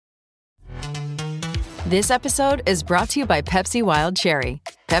This episode is brought to you by Pepsi Wild Cherry.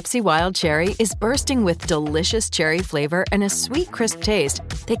 Pepsi Wild Cherry is bursting with delicious cherry flavor and a sweet, crisp taste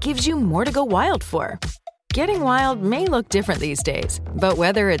that gives you more to go wild for. Getting wild may look different these days, but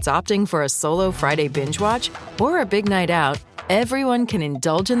whether it's opting for a solo Friday binge watch or a big night out, everyone can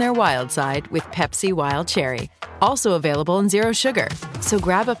indulge in their wild side with Pepsi Wild Cherry. Also available in Zero Sugar. So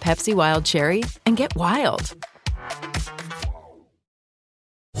grab a Pepsi Wild Cherry and get wild.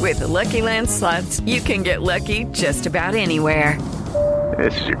 With the Lucky Land Slots, you can get lucky just about anywhere.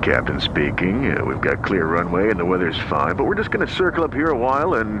 This is your captain speaking. We've got clear runway and the weather's fine, but we're just going to circle up here a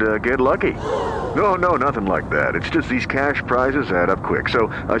while and get lucky. No, nothing like that. It's just these cash prizes add up quick. So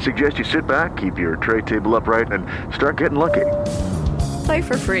I suggest you sit back, keep your tray table upright, and start getting lucky. Play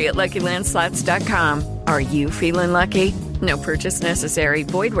for free at LuckyLandSlots.com. Are you feeling lucky? No purchase necessary.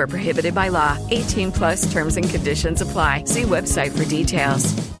 Void where prohibited by law. 18 plus terms and conditions apply. See website for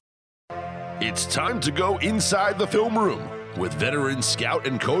details. It's time to go inside the film room with veteran scout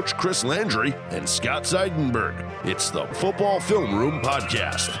and coach Chris Landry and Scott Seidenberg. It's the Football Film Room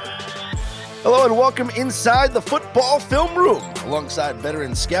Podcast. Hello and welcome inside the Football Film Room alongside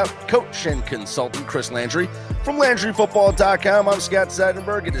veteran scout, coach, and consultant Chris Landry from LandryFootball.com. I'm Scott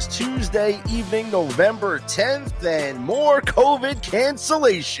Seidenberg. It is Tuesday evening, November 10th, and more COVID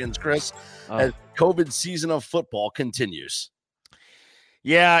cancellations, Chris, as COVID season of football continues.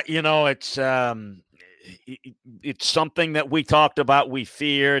 Yeah, you know, it's something that we talked about, we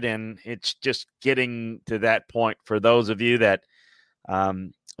feared, and it's just getting to that point for those of you that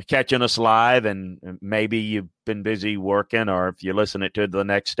catching us live, and maybe you've been busy working, or if you listen to it the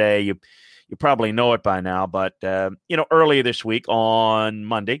next day, you probably know it by now. But, earlier this week on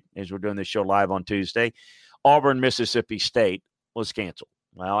Monday, as we're doing this show live on Tuesday, Auburn, Mississippi State was canceled.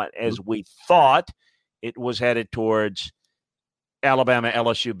 Well, as we thought, it was headed towards Alabama,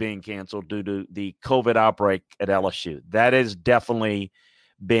 LSU being canceled due to the COVID outbreak at LSU. That has definitely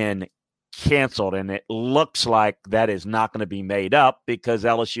been canceled, and it looks like that is not going to be made up because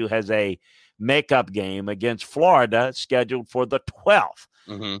LSU has a makeup game against Florida scheduled for the 12th.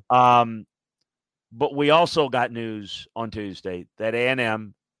 Mm-hmm. But we also got news on Tuesday that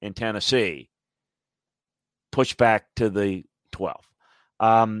A&M and Tennessee pushed back to the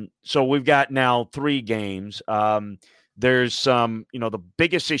 12th. So we've got now 3 games. There's some, the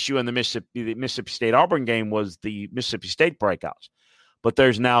biggest issue in the Mississippi State-Auburn game was the Mississippi State breakouts. But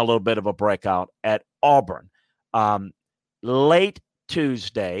there's now a little bit of a breakout at Auburn. Late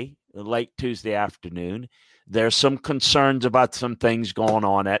Tuesday afternoon, there's some concerns about some things going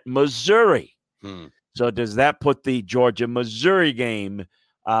on at Missouri. So does that put the Georgia-Missouri game,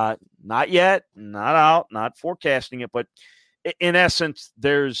 not yet, not out, not forecasting it, but in essence,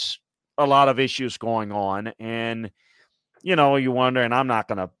 there's a lot of issues going on. And you wonder, and I'm not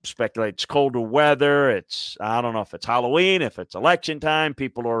going to speculate, it's colder weather. I don't know if it's Halloween, if it's election time.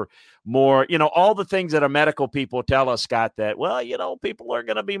 People are more, all the things that our medical people tell us, Scott, that, people are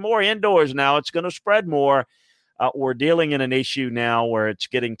going to be more indoors now. It's going to spread more. We're dealing in an issue now where it's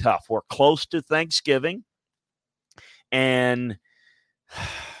getting tough. We're close to Thanksgiving, and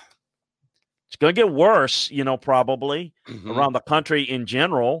it's going to get worse, probably around the country in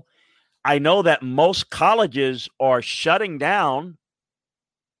general. I know that most colleges are shutting down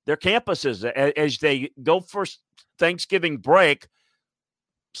their campuses as they go for Thanksgiving break.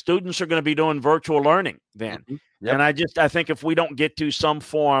 Students are going to be doing virtual learning then. Mm-hmm. Yep. And I think if we don't get to some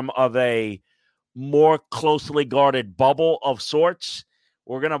form of a more closely guarded bubble of sorts,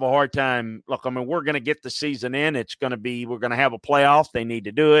 we're going to have a hard time. Look, we're going to get the season in. We're going to have a playoff. They need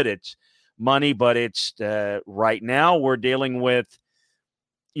to do it. It's money, but it's right now we're dealing with,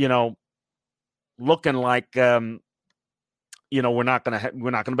 looking like, we're not going to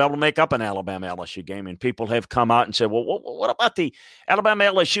be able to make up an Alabama LSU game. And people have come out and said, well, what about the Alabama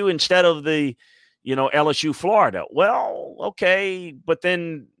LSU instead of the, LSU Florida? Well, okay, but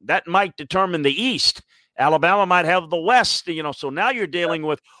then that might determine the East. Alabama might have the West, so now you're dealing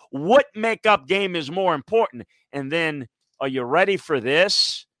with what makeup game is more important. And then are you ready for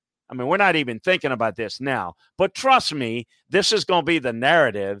this? We're not even thinking about this now, but trust me, this is going to be the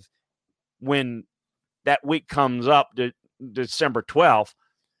narrative when that week comes up, December 12th,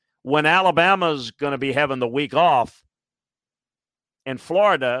 when Alabama's going to be having the week off, and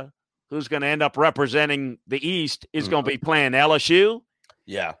Florida, who's going to end up representing the East, is going to be playing LSU.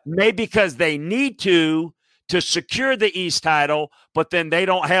 Yeah. Maybe because they need to secure the East title, but then they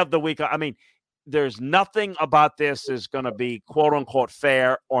don't have the week. There's nothing about this is going to be quote unquote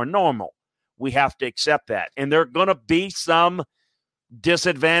fair or normal. We have to accept that. And there are going to be some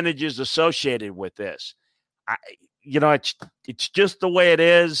disadvantages associated with this. It's just the way it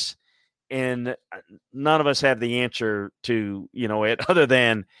is. and none of us have the answer to, it, other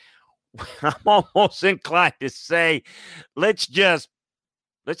than I'm almost inclined to say, let's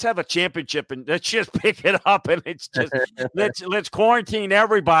have a championship and let's just pick it up, and let's quarantine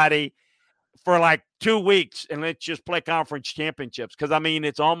everybody for like 2 weeks and let's just play conference championships. Because, I mean,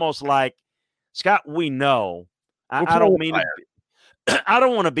 it's almost like, Scott, we know. I don't mean I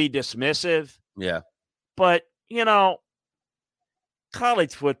don't want to be dismissive. Yeah. But,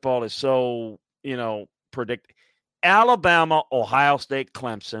 college football is so, predictable. Alabama, Ohio State,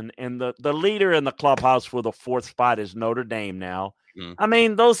 Clemson, and the leader in the clubhouse for the 4th spot is Notre Dame now. I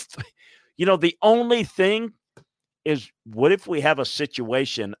mean, those, the only thing is, what if we have a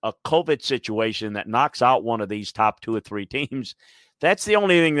COVID situation that knocks out one of these top 2 or 3 teams? That's the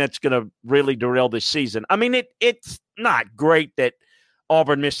only thing that's going to really derail this season. I mean, it's not great that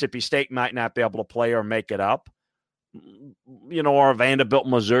Auburn, Mississippi State might not be able to play or make it up, or Vanderbilt,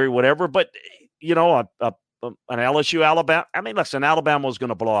 Missouri, whatever. But, an LSU, Alabama. I mean, listen, Alabama was going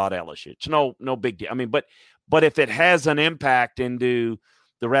to blow out LSU. It's no big deal. I mean, but if it has an impact into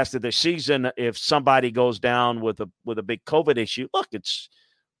the rest of the season, if somebody goes down with a big COVID issue, look, it's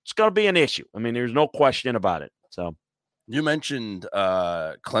going to be an issue. I mean, there's no question about it. So you mentioned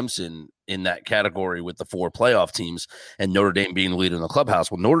Clemson in that category with the 4 playoff teams and Notre Dame being the leader in the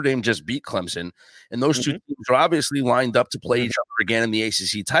clubhouse. Well, Notre Dame just beat Clemson, and those 2 teams are obviously lined up to play each other again in the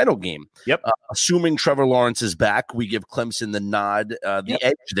ACC title game. Yep. Assuming Trevor Lawrence is back, we give Clemson the nod,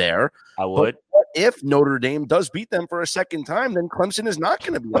 edge there. I would. But what if Notre Dame does beat them for a second time? Then Clemson is not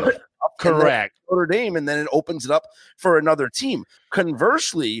going to be up. Correct. Notre Dame, and then it opens it up for another team.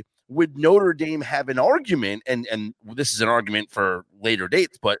 Conversely, would Notre Dame have an argument, and this is an argument for later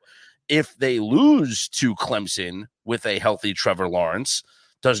dates, but if they lose to Clemson with a healthy Trevor Lawrence,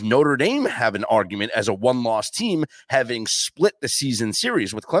 does Notre Dame have an argument as a 1-loss team having split the season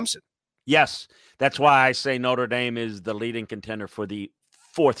series with Clemson? Yes. That's why I say Notre Dame is the leading contender for the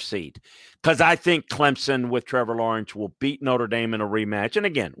 4th seed, because I think Clemson with Trevor Lawrence will beat Notre Dame in a rematch. And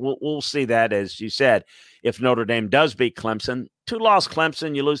again, we'll see that, as you said, if Notre Dame does beat Clemson. 2-loss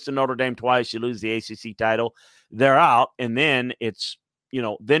Clemson, you lose to Notre Dame twice, you lose the ACC title, they're out, and then it's,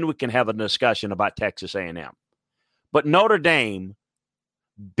 then we can have a discussion about Texas A&M. But Notre Dame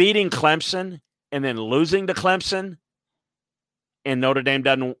beating Clemson and then losing to Clemson, and Notre Dame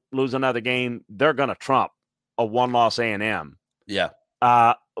doesn't lose another game, they're going to trump a 1-loss A&M. Yeah.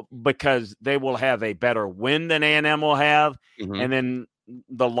 Because they will have a better win than A&M will have. And then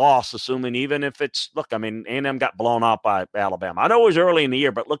the loss, assuming even if it's, look, I mean, A&M got blown out by Alabama. I know it was early in the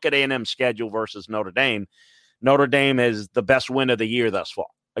year, but look at A&M's schedule versus Notre Dame. Notre Dame is the best win of the year thus far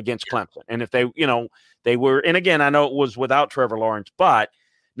against Clemson. And if they, they were, and again, I know it was without Trevor Lawrence, but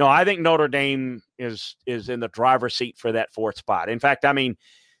no, I think Notre Dame is in the driver's seat for that 4th spot. In fact, I mean,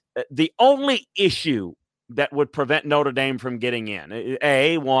 the only issue that would prevent Notre Dame from getting in,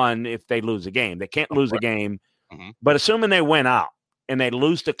 one, if they lose a game. They can't lose a game, but assuming they win out and they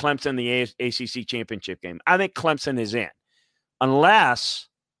lose to Clemson in the ACC championship game, I think Clemson is in. Unless,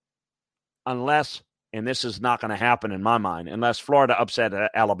 and this is not going to happen in my mind, unless Florida upset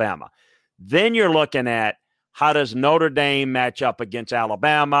Alabama. Then you're looking at, how does Notre Dame match up against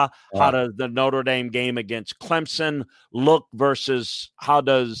Alabama? How does the Notre Dame game against Clemson look versus how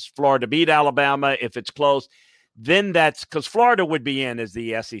does Florida beat Alabama if it's close? Then that's because Florida would be in as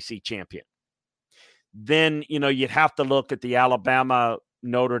the SEC champion. Then, you'd have to look at the Alabama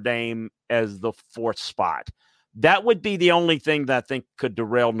Notre Dame as the 4th spot. That would be the only thing that I think could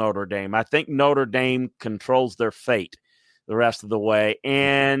derail Notre Dame. I think Notre Dame controls their fate the rest of the way.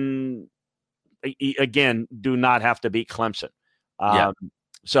 And again, do not have to beat Clemson. I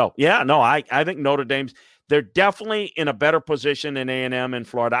think Notre Dame's, they're definitely in a better position than A&M in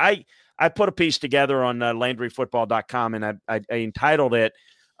Florida. I put a piece together on LandryFootball.com, and I entitled it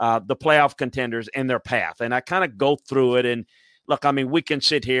The Playoff Contenders and Their Path. And I kind of go through it. And look, I mean, we can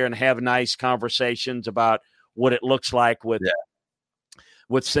sit here and have nice conversations about what it looks like with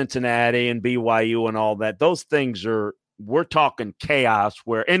Cincinnati and BYU and all that. Those things we're talking chaos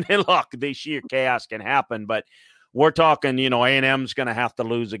and look, this year chaos can happen, but we're talking, A&M's going to have to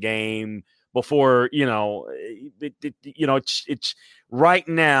lose a game before, it's right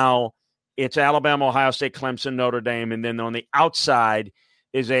now it's Alabama, Ohio State, Clemson, Notre Dame. And then on the outside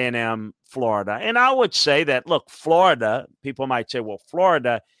is A&M, Florida. And I would say that, look, Florida, people might say, well,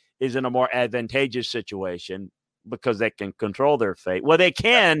 Florida is in a more advantageous situation because they can control their fate. Well, they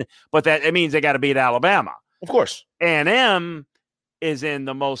can, but it means they got to beat Alabama. Of course. A&M is in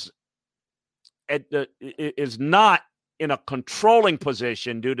the most is not in a controlling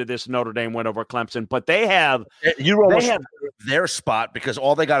position due to this Notre Dame win over Clemson, but they have their spot because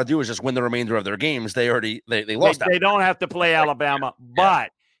all they got to do is just win the remainder of their games. They lost. They don't have to play Alabama,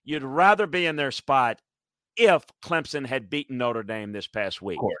 but you'd rather be in their spot if Clemson had beaten Notre Dame this past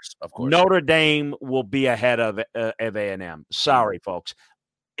week. Of course. Notre Dame will be ahead of A&M. Sorry, folks.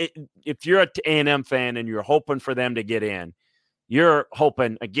 If you're an A&M fan and you're hoping for them to get in, you're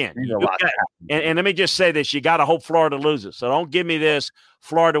hoping, again, and let me just say this, you got to hope Florida loses. So don't give me this,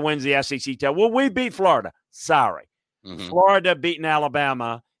 Florida wins the SEC title. Well, we beat Florida. Sorry. Mm-hmm. Florida beating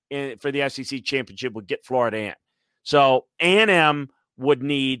Alabama for the SEC championship would get Florida in. So A&M would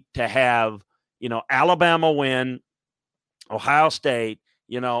need to have, Alabama win, Ohio State,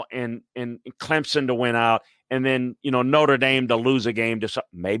 and Clemson to win out, and then, Notre Dame to lose a game to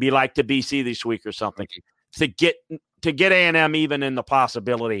maybe like to BC this week or something to get A&M even in the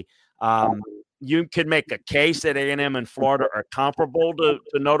possibility. You could make a case that A&M and Florida are comparable to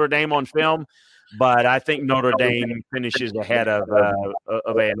Notre Dame on film, but I think Notre Dame finishes ahead of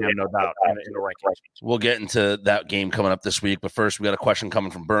A&M, no doubt, in the rankings. We'll get into that game coming up this week, but first we got a question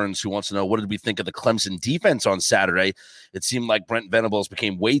coming from Burns who wants to know, what did we think of the Clemson defense on Saturday? It seemed like Brent Venables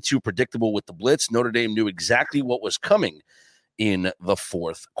became way too predictable with the blitz. Notre Dame knew exactly what was coming in the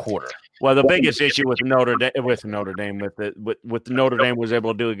fourth quarter. Well, the biggest issue with Notre Dame was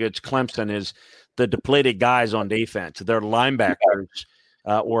able to do against Clemson is the depleted guys on defense. Their linebackers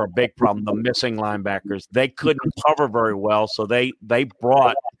were a big problem. The missing linebackers, they couldn't cover very well, so they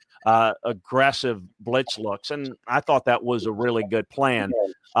brought aggressive blitz looks, and I thought that was a really good plan.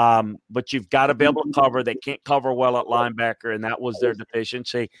 But you've got to be able to cover. They can't cover well at linebacker, and that was their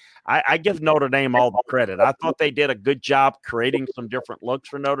deficiency. I give Notre Dame all the credit. I thought they did a good job creating some different looks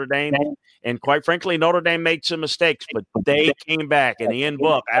for Notre Dame, and quite frankly, Notre Dame made some mistakes, but they came back. And Ian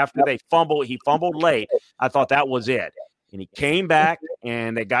Book, after he fumbled late. I thought that was it. And he came back,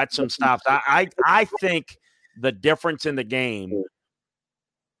 and they got some stops. I think the difference in the game,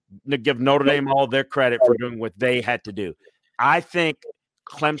 to give Notre Dame all their credit for doing what they had to do. I think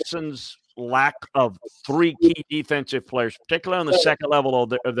Clemson's lack of three key defensive players, particularly on the second level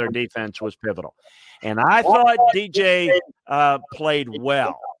of their defense, was pivotal. And I thought DJ played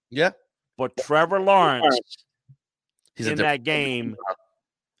well. Yeah. But Trevor Lawrence, in that game,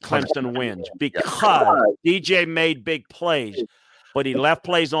 Clemson wins because DJ made big plays, but he left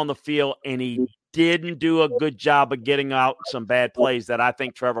plays on the field, and he didn't do a good job of getting out some bad plays that I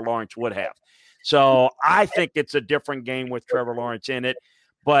think Trevor Lawrence would have. So I think it's a different game with Trevor Lawrence in it,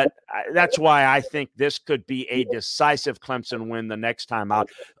 but that's why I think this could be a decisive Clemson win the next time out,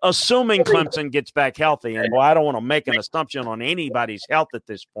 assuming Clemson gets back healthy. And I don't want to make an assumption on anybody's health at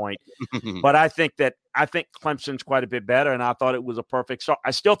this point, but I think Clemson's quite a bit better, and I thought it was a perfect start.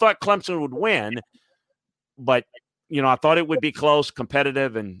 I still thought Clemson would win, but I thought it would be close,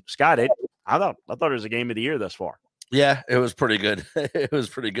 competitive, and Scott, I thought it was a game of the year thus far. Yeah, it was pretty good. It was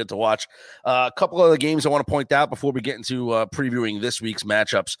pretty good to watch. A couple of the games I want to point out before we get into previewing this week's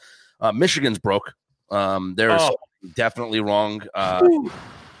matchups. Michigan's broke. There's definitely wrong.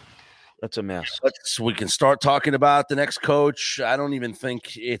 That's a mess. We can start talking about the next coach. I don't even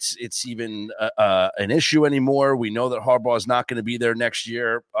think it's even an issue anymore. We know that Harbaugh is not going to be there next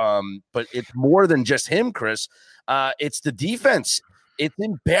year, but it's more than just him, Chris. It's the defense. It's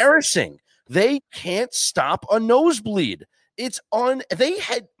embarrassing. They can't stop a nosebleed. Let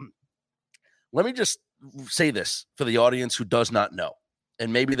me just say this for the audience who does not know,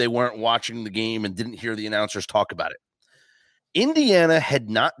 and maybe they weren't watching the game and didn't hear the announcers talk about it. Indiana had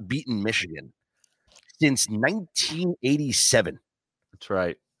not beaten Michigan since 1987. That's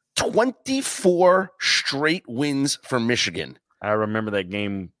right. 24 straight wins for Michigan. I remember that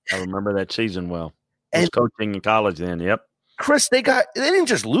game. I remember that season well. I was coaching in college then. Yep. Chris, they didn't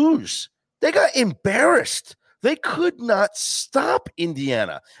just lose. They got embarrassed. They could not stop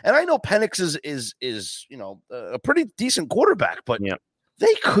Indiana. And I know Penix is a pretty decent quarterback, but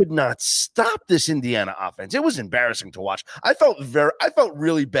they could not stop this Indiana offense. It was embarrassing to watch. I felt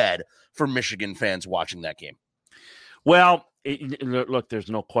really bad for Michigan fans watching that game. Well, look, there's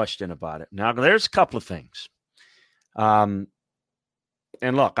no question about it. Now, there's a couple of things. And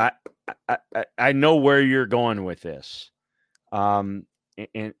look, I know where you're going with this. And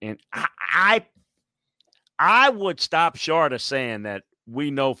I would stop short of saying that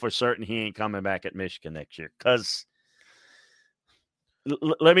we know for certain he ain't coming back at Michigan next year. Because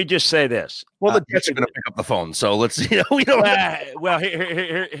let me just say this. Well, the Jets are going to pick up the phone, so let's well,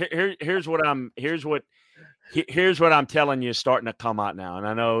 here's what I'm telling you, starting to come out now, and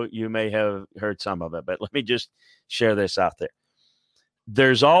I know you may have heard some of it, but let me just share this out there.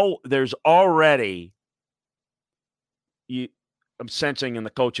 There's already I'm sensing in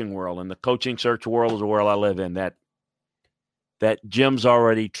the coaching world, and the coaching search world is the world I live in, that that Jim's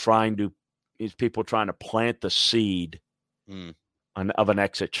already people trying to plant the seed of an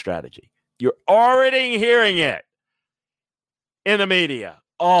exit strategy. You're already hearing it in the media.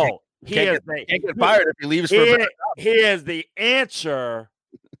 Oh, can't get fired if he leaves for a better job. He is the answer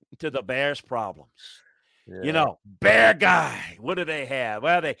to the Bears' problems. Yeah. Bear guy. What do they have?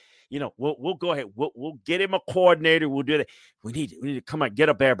 Well, we'll go ahead. We'll get him a coordinator. We'll do that. We need to come on, get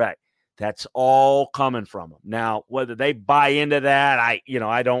a Bear back. That's all coming from them. Now, whether they buy into that,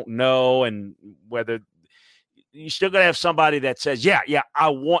 I don't know, and whether you still got to have somebody that says, yeah, I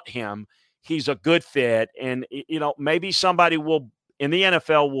want him. He's a good fit, and maybe somebody in the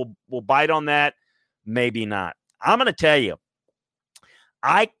NFL will bite on that. Maybe not. I'm going to tell you,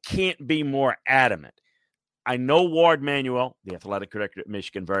 I can't be more adamant. I know Ward Manuel, the athletic director at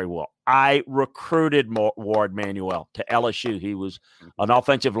Michigan, very well. I recruited Ward Manuel to LSU. He was an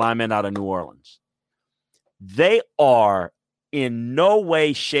offensive lineman out of New Orleans. They are in no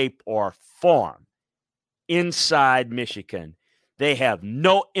way, shape, or form inside Michigan. They have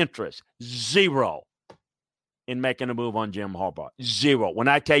no interest, zero, in making a move on Jim Harbaugh. Zero. When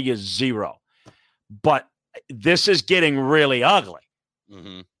I tell you zero. But this is getting really ugly.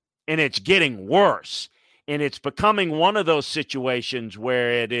 Mm-hmm. And it's getting worse. And it's becoming one of those situations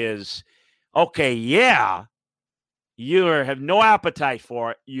where it is, okay, yeah, you have no appetite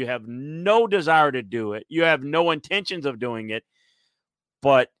for it. You have no desire to do it. You have no intentions of doing it.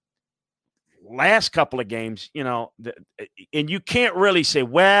 But last couple of games, and you can't really say,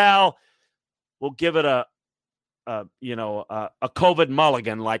 well, we'll give it a COVID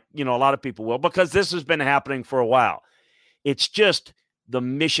mulligan like, a lot of people will, because this has been happening for a while. It's just the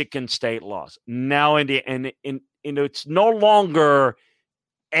Michigan State loss. Now, and it's no longer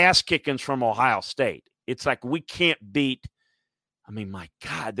ass kickings from Ohio State. It's like we can't beat. I mean, my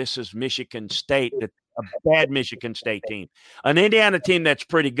God, this is Michigan State, a bad Michigan State team, an Indiana team that's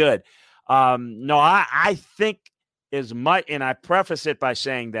pretty good. No, I think as much, and I preface it by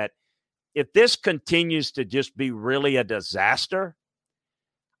saying that if this continues to just be really a disaster,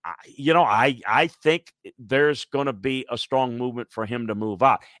 I think there's going to be a strong movement for him to move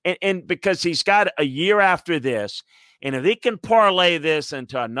out. And because he's got a year after this, and if he can parlay this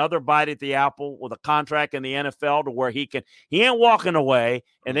into another bite at the apple with a contract in the NFL to where he ain't walking away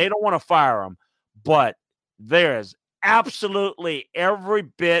and they don't want to fire him, but there is absolutely every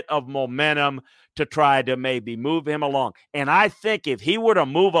bit of momentum to try to maybe move him along. And I think if he were to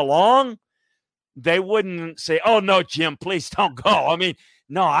move along, they wouldn't say, oh, no, Jim, please don't go. I mean,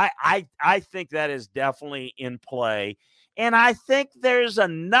 no, I think that is definitely in play. And I think there's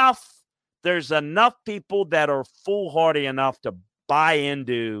enough people that are foolhardy enough to buy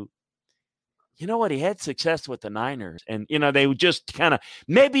into, he had success with the Niners. And, they would just kind of,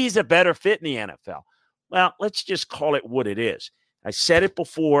 maybe he's a better fit in the NFL. Well, let's just call it what it is. I said it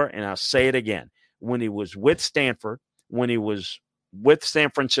before, and I'll say it again. When he was with Stanford, when he was with San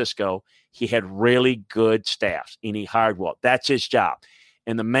Francisco, he had really good staffs, and he hired well. That's his job.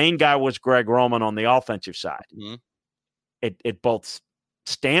 And the main guy was Greg Roman on the offensive side. Mm-hmm. At both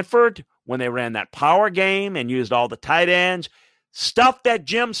Stanford, when they ran that power game and used all the tight ends, stuff that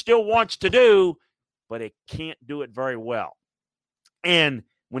Jim still wants to do, but it can't do it very well. And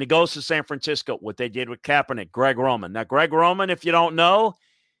when he goes to San Francisco, what they did with Kaepernick, Greg Roman. Now, Greg Roman, if you don't know,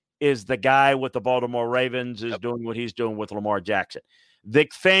 is the guy with the Baltimore Ravens, is doing what he's doing with Lamar Jackson.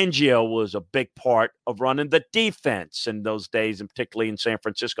 Vic Fangio was a big part of running the defense in those days, and particularly in San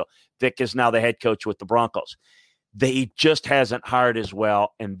Francisco. Vic is now the head coach with the Broncos. He just hasn't hired as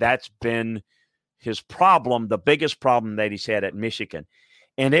well, and that's been his problem, the biggest problem that he's had at Michigan.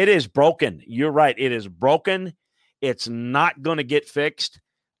 And it is broken. You're right. It is broken. It's not going to get fixed.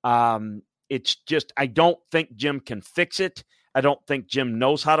 It's just, I don't think Jim can fix it. I don't think Jim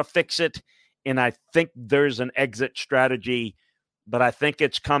knows how to fix it. And I think there's an exit strategy, but I think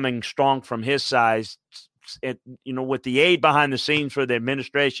it's coming strong from his side, with the aid behind the scenes for the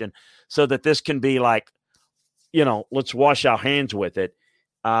administration, so that this can be like, let's wash our hands with it.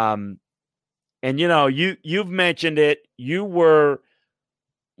 And, you've mentioned it. You were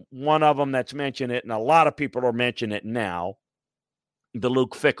one of them that's mentioned it, and a lot of people are mentioning it now, the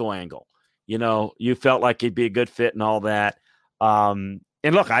Luke Fickell angle. You felt like he'd be a good fit and all that. And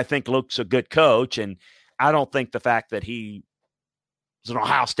look, I think Luke's a good coach, and I don't think the fact that he is an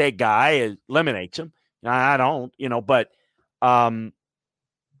Ohio State guy eliminates him. I don't, but I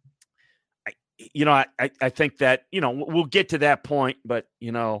think that, we'll get to that point, but,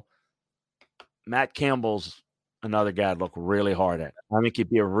 Matt Campbell's another guy I'd look really hard at. I think he'd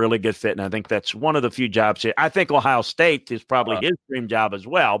be a really good fit, and I think that's one of the few jobs here. I think Ohio State is probably his dream job as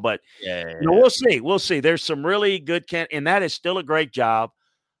well, but we'll see. We'll see. There's some really good and that is still a great job.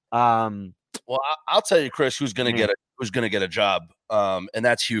 Well, I'll tell you, Chris, who's going to get a job, and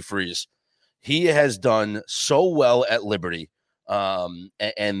that's Hugh Freeze. He has done so well at Liberty,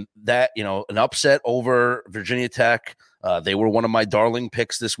 and that, an upset over Virginia Tech. They were one of my darling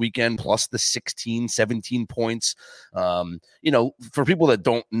picks this weekend, plus the 17 points. For people that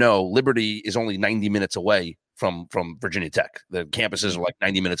don't know, Liberty is only 90 minutes away from Virginia Tech. The campuses are like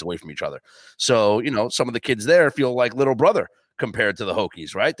 90 minutes away from each other. So, some of the kids there feel like little brother compared to the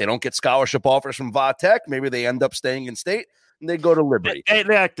Hokies, right? They don't get scholarship offers from Va Tech. Maybe they end up staying in state and they go to Liberty. They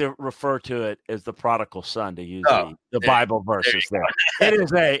like to refer to it as the prodigal son, to use the Bible verses there.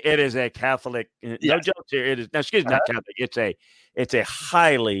 It is a Catholic, no jokes here. It is, not Catholic. It's a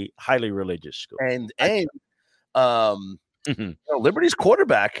highly, highly religious school. And Liberty's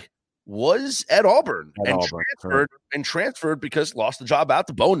quarterback was at Auburn and transferred because lost the job out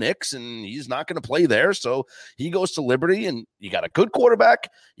to Bo Nix, and he's not going to play there. So he goes to Liberty, and you got a good quarterback,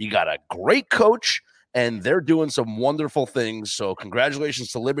 you got a great coach, and they're doing some wonderful things. So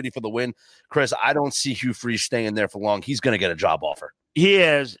congratulations to Liberty for the win. Chris, I don't see Hugh Freeze staying there for long. He's going to get a job offer. He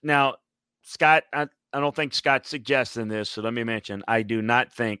is. Now, Scott, I don't think Scott's suggesting this, so let me mention, I do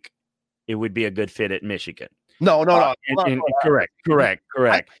not think it would be a good fit at Michigan. No. Correct.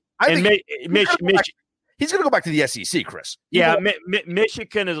 I think he's going to go back to the SEC, Chris. Yeah,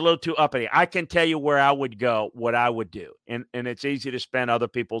 Michigan is a little too uppity. I can tell you where I would go, what I would do. And it's easy to spend other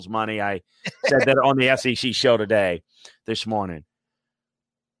people's money. I said that on the SEC show this morning.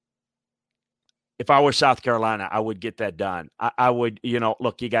 If I were South Carolina, I would get that done. I would,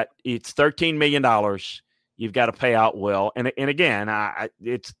 look, it's $13 million. You've got to pay out Will. And again,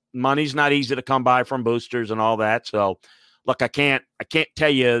 it's money's not easy to come by from boosters and all that. So, look, I can't tell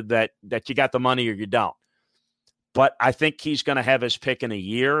you that you got the money or you don't. But I think he's going to have his pick in a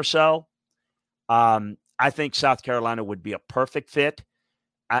year or so. I think South Carolina would be a perfect fit.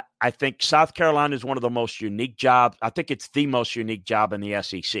 I think South Carolina is one of the most unique jobs. I think it's the most unique job in the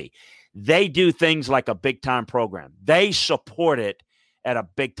SEC. They do things like a big-time program. They support it at a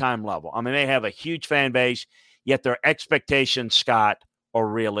big-time level. I mean, they have a huge fan base, yet their expectations, Scott, are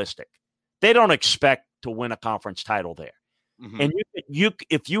realistic. They don't expect to win a conference title there. Mm-hmm. And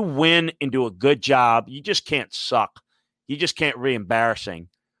if you win and do a good job, you just can't suck. You just can't be embarrassing.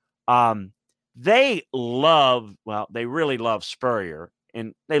 They really love Spurrier,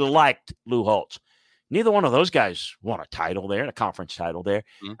 and they liked Lou Holtz. Neither one of those guys won a title there, a conference title there.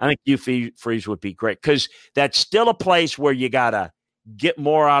 Mm-hmm. I think Hugh Freeze would be great because that's still a place where you got to get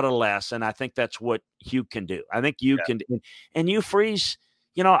more out of less, and I think that's what Hugh can do. I think Hugh can – and Hugh Freeze,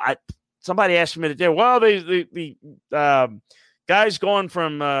 somebody asked me today, well, the guys going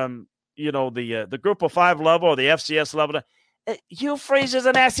from, the group of 5 level or the FCS level, Hugh Freeze is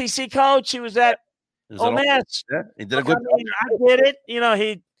an SEC coach. He was at Ole Miss. Yeah, he did a good job. I get it. He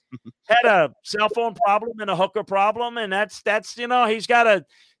had a cell phone problem and a hooker problem, and that's he's got to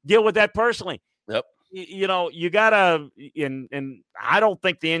deal with that personally. Yep. You got to – and I don't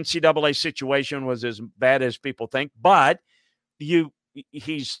think the NCAA situation was as bad as people think, but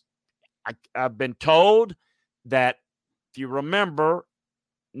I've been told that if you remember,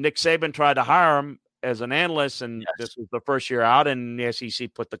 Nick Saban tried to hire him as an analyst, and this was the first year out, and the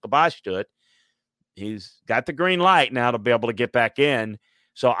SEC put the kibosh to it. He's got the green light now to be able to get back in.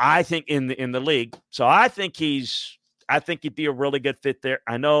 So I think in the league. So I think he'd be a really good fit there.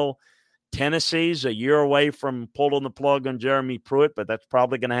 I know Tennessee's a year away from pulling the plug on Jeremy Pruitt, but that's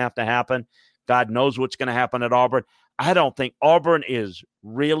probably going to have to happen. God knows what's going to happen at Auburn. I don't think Auburn is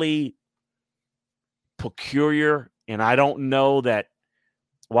really peculiar, and I don't know that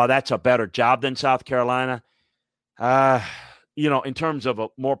while that's a better job than South Carolina, in terms of a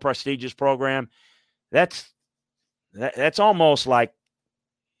more prestigious program, that's almost like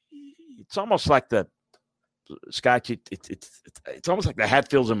the Scott. It's almost like the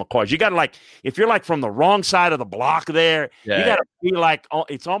Hatfields and McCoys. You got to if you're from the wrong side of the block there, you got to be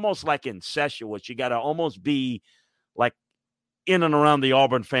it's almost like incestuous. You got to almost be in and around the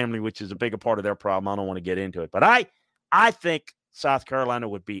Auburn family, which is a bigger part of their problem. I don't want to get into it, but I think South Carolina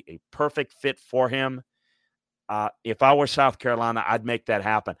would be a perfect fit for him. If I were South Carolina, I'd make that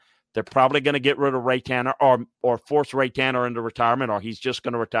happen. They're probably going to get rid of Ray Tanner or force Ray Tanner into retirement, or he's just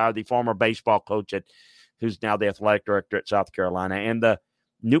going to retire, the former baseball coach who's now the athletic director at South Carolina. And the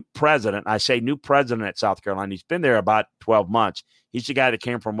new president, I say new president at South Carolina, he's been there about 12 months. He's the guy that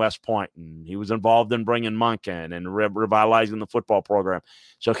came from West Point, and he was involved in bringing Monk in and revitalizing the football program.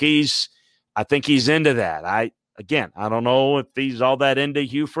 So I think he's into that. again, I don't know if he's all that into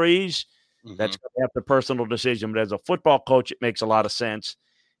Hugh Freeze. Mm-hmm. That's going to have the personal decision. But as a football coach, it makes a lot of sense.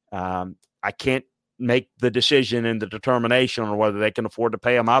 I can't make the decision and the determination on whether they can afford to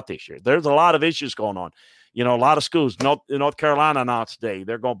pay him out this year. There's a lot of issues going on. A lot of schools, North Carolina announced today,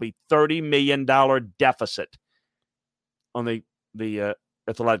 they're going to be $30 million deficit on the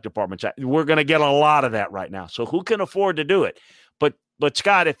athletic department. We're going to get a lot of that right now. So who can afford to do it? But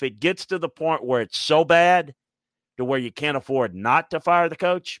Scott, if it gets to the point where it's so bad to where you can't afford not to fire the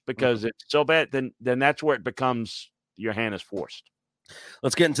coach because it's so bad, then that's where it becomes your hand is forced.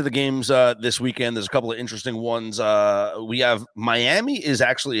 Let's get into the games this weekend. There's a couple of interesting ones. We have Miami is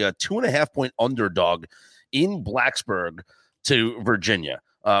actually a 2.5-point underdog in Blacksburg to Virginia.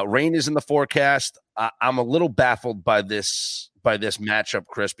 Rain is in the forecast. I'm a little baffled by this matchup,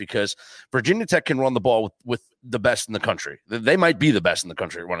 Chris, because Virginia Tech can run the ball with the best in the country. They might be the best in the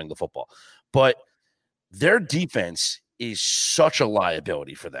country at running the football, but their defense is such a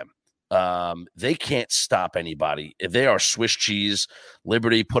liability for them. They can't stop anybody. They are Swiss cheese.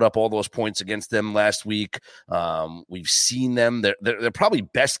 Liberty put up all those points against them last week. We've seen them. They're probably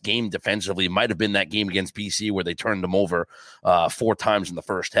best game defensively. Might have been that game against BC where they turned them over 4 times in the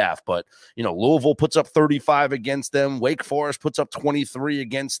first half. But, Louisville puts up 35 against them. Wake Forest puts up 23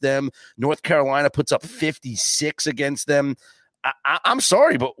 against them. North Carolina puts up 56 against them. I'm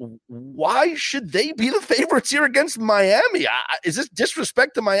sorry, but why should they be the favorites here against Miami? Is this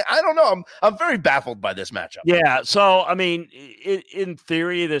disrespect to Miami? I don't know. I'm very baffled by this matchup. Yeah, so, I mean, in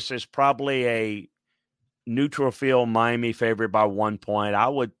theory, this is probably a neutral field Miami favorite by 1 point. I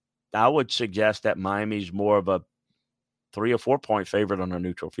would suggest that Miami's more of a 3 or 4 point favorite on a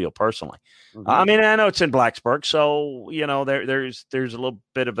neutral field personally. Mm-hmm. I mean, I know it's in Blacksburg, so, there's a little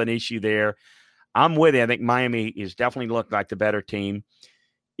bit of an issue there. I'm with you. I think Miami is definitely looking like the better team.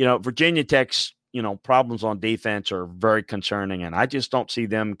 Virginia Tech's, problems on defense are very concerning, and I just don't see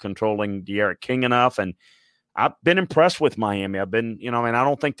them controlling De'Aaron King enough. And I've been impressed with Miami. I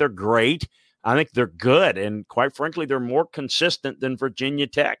don't think they're great. I think they're good. And quite frankly, they're more consistent than Virginia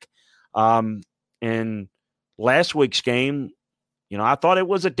Tech. In last week's game, I thought it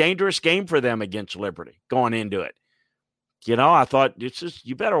was a dangerous game for them against Liberty going into it. I thought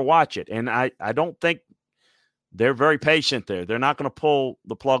you better watch it. And I don't think they're very patient there. They're not going to pull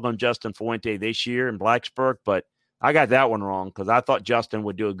the plug on Justin Fuente this year in Blacksburg, but I got that one wrong because I thought Justin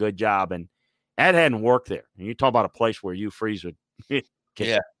would do a good job, and that hadn't worked there. And you talk about a place where Hugh Freeze would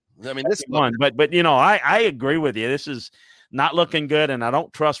yeah. I mean, this one, but I agree with you. This is not looking good, and I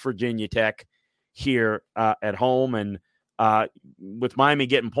don't trust Virginia Tech here at home. And with Miami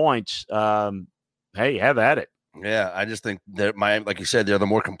getting points, hey, have at it. Yeah, I just think that Miami, like you said, they're the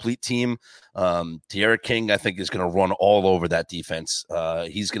more complete team. De'Aaron King, I think, is going to run all over that defense.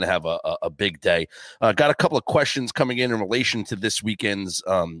 He's going to have a big day. Got a couple of questions coming in relation to this weekend's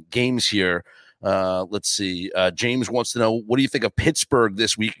games here. Let's see. James wants to know, what do you think of Pittsburgh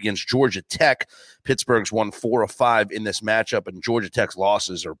this week against Georgia Tech? Pittsburgh's won 4 of 5 in this matchup, and Georgia Tech's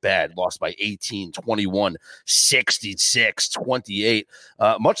losses are bad. Lost by 18, 21, 66, 28.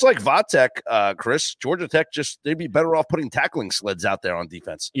 Much like Vatek, Chris, Georgia Tech they'd be better off putting tackling sleds out there on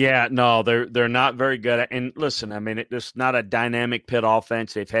defense. Yeah, no, they're not very good. And listen, I mean, it's not a dynamic Pitt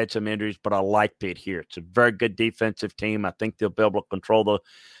offense. They've had some injuries, but I like Pitt here. It's a very good defensive team. I think they'll be able to control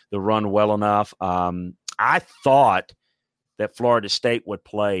the run well enough. I thought that Florida State would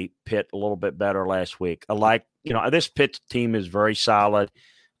play Pitt a little bit better last week. I like, this Pitt team is very solid.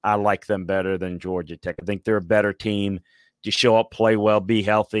 I like them better than Georgia Tech. I think they're a better team. Just show up, play well, be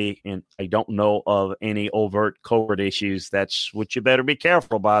healthy, and I don't know of any overt covert issues. That's what you better be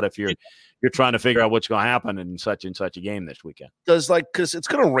careful about if you're trying to figure out what's going to happen in such and such a game this weekend. Because it's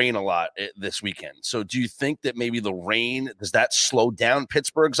going to rain a lot this weekend. So do you think that maybe the rain, does that slow down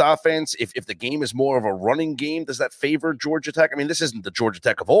Pittsburgh's offense? If the game is more of a running game, does that favor Georgia Tech? I mean, this isn't the Georgia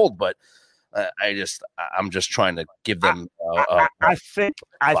Tech of old, but I'm just trying to give them. I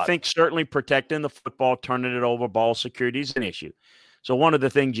think certainly protecting the football, turning it over, ball security is an issue. So one of the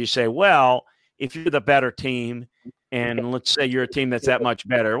things you say, well, if you're the better team, and let's say you're a team that's that much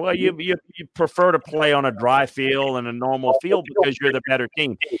better, well, you prefer to play on a dry field and a normal field because you're the better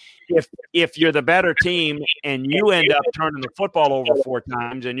team. If you're the better team and you end up turning the football over 4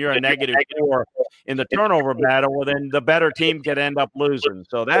 times and you're a -4 in the turnover battle, well, then the better team could end up losing.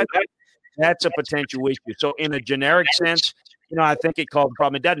 So that's a potential issue. So in a generic sense, I think it called the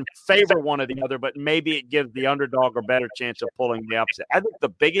problem. It doesn't favor one or the other, but maybe it gives the underdog a better chance of pulling the upset. I think the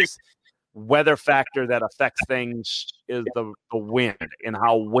biggest weather factor that affects things is the wind and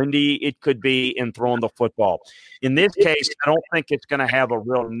how windy it could be in throwing the football. In this case, I don't think it's going to have a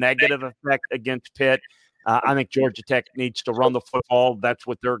real negative effect against Pitt. I think Georgia Tech needs to run the football. That's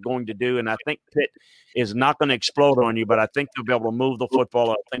what they're going to do. And I think Pitt is not going to explode on you, but I think they'll be able to move the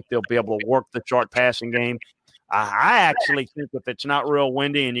football. I think they'll be able to work the short passing game. I actually think if it's not real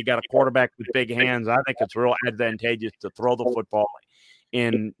windy and you got a quarterback with big hands, I think it's real advantageous to throw the football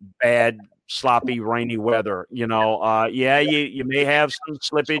in bad, sloppy, rainy weather. You may have some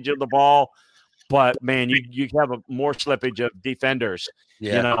slippage of the ball, but, man, you have more slippage of defenders.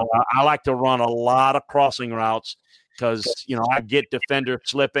 Yeah. I like to run a lot of crossing routes because, I get defenders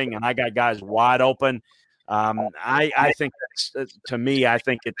slipping and I got guys wide open. I think to me, I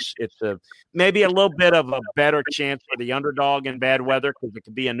think it's maybe a little bit of a better chance for the underdog in bad weather because it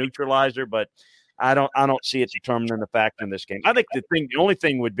could be a neutralizer, but I don't see it determining the factor in this game. I think the only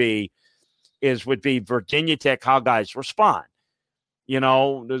thing would be Virginia Tech, how guys respond.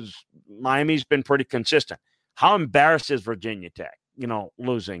 Miami's been pretty consistent. How embarrassed is Virginia Tech,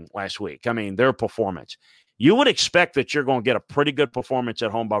 losing last week? I mean, their performance. You would expect that you're going to get a pretty good performance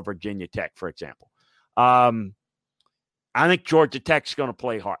at home by Virginia Tech, for example. I think Georgia Tech's going to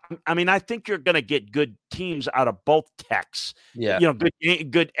play hard. I mean, I think you're going to get good teams out of both Techs. Yeah.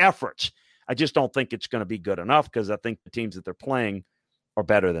 Good efforts. I just don't think it's going to be good enough because I think the teams that they're playing are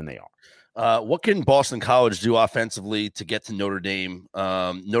better than they are. What can Boston College do offensively to get to Notre Dame?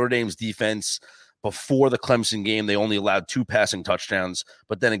 Notre Dame's defense before the Clemson game, they only allowed 2 passing touchdowns,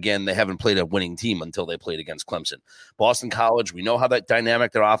 but then again, they haven't played a winning team until they played against Clemson. Boston College, we know how that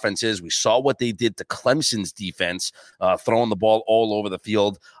dynamic their offense is. We saw what they did to Clemson's defense, throwing the ball all over the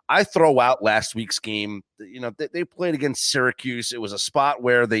field. I throw out last week's game. They played against Syracuse. It was a spot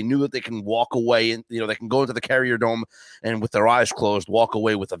where they knew that they can walk away and, they can go into the Carrier Dome and with their eyes closed, walk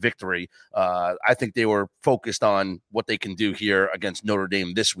away with a victory. I think they were focused on what they can do here against Notre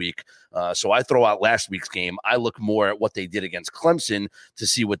Dame this week. So I throw out last week's game. I look more at what they did against Clemson to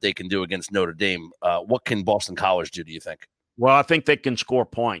see what they can do against Notre Dame. What can Boston College do you think? Well, I think they can score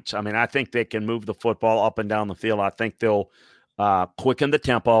points. I mean, I think they can move the football up and down the field. I think they'll quicken the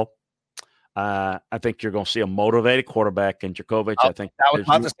tempo. I think you're going to see a motivated quarterback in Djokovic. I think I was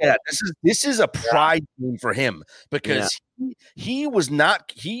about to say that. This is a pride game for him because he was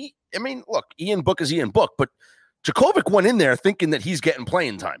not. I mean, look, Ian Book is Ian Book, but Djokovic went in there thinking that he's getting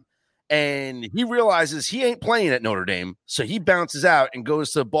playing time, and he realizes he ain't playing at Notre Dame, so he bounces out and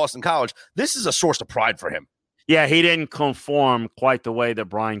goes to Boston College. This is a source of pride for him. Yeah, he didn't conform quite the way that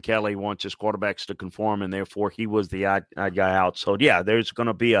Brian Kelly wants his quarterbacks to conform, and therefore he was the odd guy out. So, yeah, there's going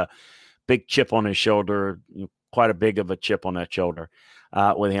to be a big chip on his shoulder, quite a big of a chip on that shoulder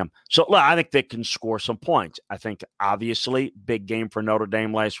with him. So, look, I think they can score some points. I think, obviously, big game for Notre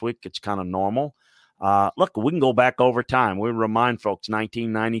Dame last week. It's kind of normal. Look, we can go back over time. We remind folks,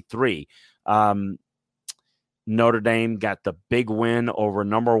 1993, Notre Dame got the big win over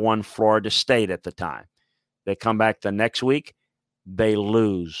number 1 Florida State at the time. They come back the next week. They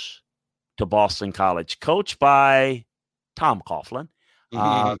lose to Boston College, coached by Tom Coughlin.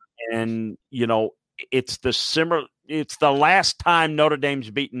 And, it's the last time Notre Dame's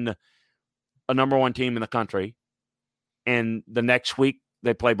beaten a number 1 team in the country. And the next week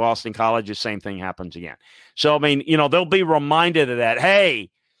they play Boston College, the same thing happens again. So, I mean, they'll be reminded of that. Hey,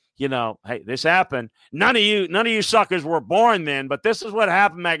 this happened. None of you suckers were born then, but this is what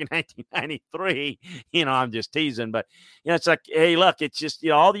happened back in 1993. I'm just teasing, but it's like, hey, look, it's just,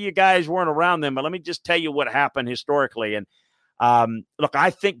 all of you guys weren't around then, but let me just tell you what happened historically. And look, I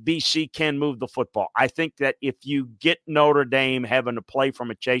think BC can move the football. I think that if you get Notre Dame having to play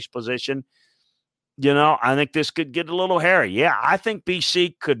from a chase position, I think this could get a little hairy. Yeah, I think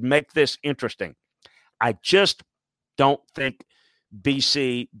BC could make this interesting. I just don't think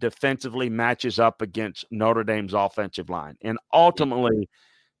BC defensively matches up against Notre Dame's offensive line. And ultimately,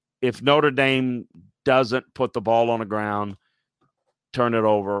 if Notre Dame doesn't put the ball on the ground, turn it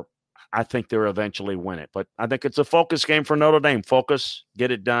over, I think they'll eventually win it. But I think it's a focus game for Notre Dame. Focus,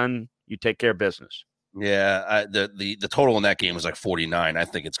 get it done, you take care of business. Yeah, the total in that game was like 49. I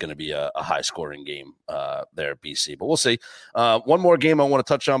think it's going to be a high-scoring game there at BC. But we'll see. One more game I want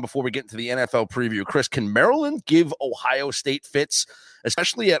to touch on before we get into the NFL preview. Chris, can Maryland give Ohio State fits,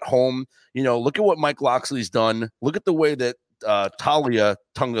 especially at home? Look at what Mike Locksley's done. Look at the way that Talia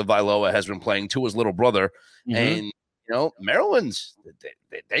Tagovailoa has been playing to his little brother. Mm-hmm. And, Maryland's,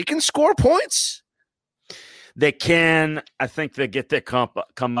 they can score points. They can. I think they get their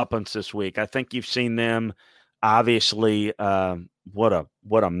comeuppance this week. I think you've seen them. Obviously, what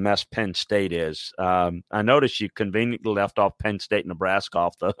a mess Penn State is. I noticed you conveniently left off Penn State, Nebraska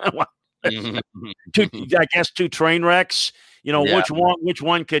off the. two train wrecks. Which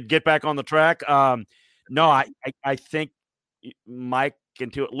one could get back on the track? No, I think Mike can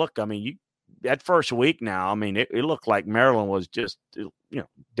do it. Look, I mean, that first week now, I mean, it looked like Maryland was just,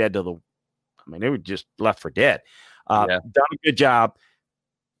 dead to the – I mean, they were just left for dead. Done a good job.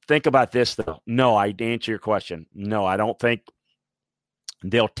 Think about this, though. No, I answer your question. No, I don't think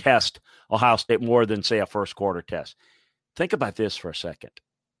they'll test Ohio State more than, say, a first-quarter test. Think about this for a second.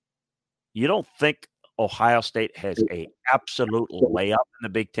 You don't think Ohio State has a absolute layup in the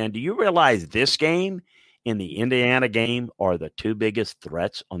Big Ten? Do you realize this game and the Indiana game are the two biggest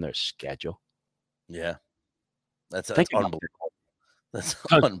threats on their schedule? Yeah. That's unbelievable. That's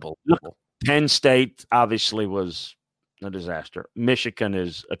unbelievable. Look, Penn State obviously was a disaster. Michigan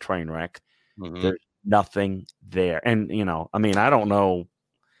is a train wreck. Mm-hmm. There's nothing there. And, I mean, I don't know.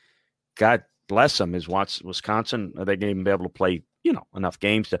 God bless them. Is Wisconsin, are they going to even be able to play, enough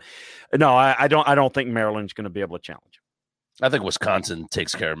games to – no, I don't think Maryland's going to be able to challenge. I think Wisconsin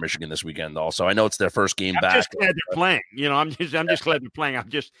takes care of Michigan this weekend also. I know it's their first game back. I'm just glad they're playing. I'm just glad they're playing.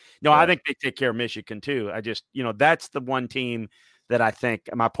 I think they take care of Michigan too. I just, that's the one team that I think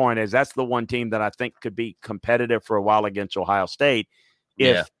 – my point is that's the one team that I think could be competitive for a while against Ohio State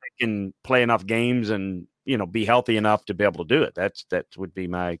if they can play enough games and, be healthy enough to be able to do it. That would be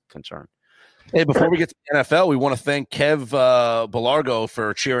my concern. Hey, before we get to the NFL, we want to thank Kev Belargo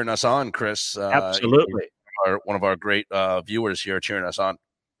for cheering us on, Chris. Absolutely. One of our great viewers here cheering us on.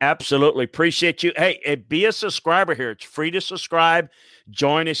 Absolutely. Appreciate you. Hey, be a subscriber here. It's free to subscribe.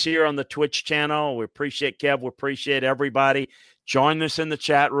 Join us here on the Twitch channel. We appreciate Kev. We appreciate everybody. Join us in the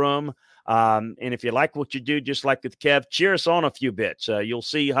chat room. And if you like what you do, just like with Kev, cheer us on a few bits. You'll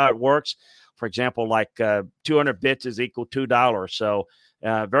see how it works. For example, like 200 bits is equal to $2. So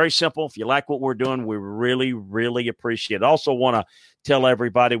very simple. If you like what we're doing, we really, really appreciate it. Also want to tell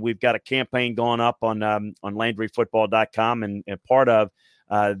everybody we've got a campaign going up on LandryFootball.com and part of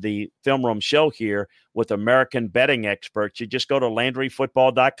the Film Room show here with American betting experts. You just go to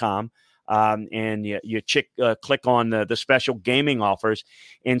LandryFootball.com and you click on the special gaming offers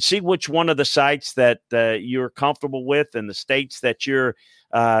and see which one of the sites that you're comfortable with and the states that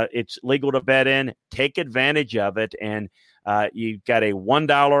it's legal to bet in. Take advantage of it. And you've got a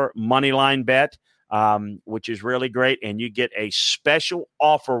 $1 money line bet, which is really great. And you get a special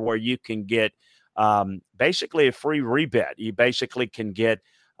offer where you can get basically a free rebet. You basically can get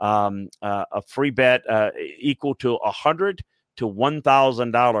a free bet equal to $100 to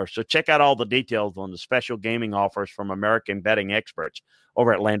 $1,000. So check out all the details on the special gaming offers from American betting experts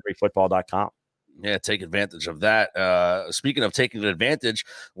over at LandryFootball.com. Yeah, take advantage of that. Speaking of taking advantage,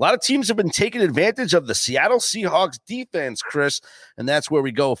 a lot of teams have been taking advantage of the Seattle Seahawks defense, Chris, and that's where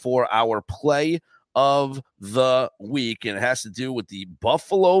we go for our play of the week, and it has to do with the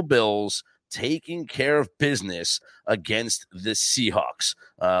Buffalo Bills taking care of business against the Seahawks.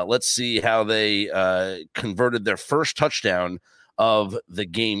 Let's see how they converted their first touchdown of the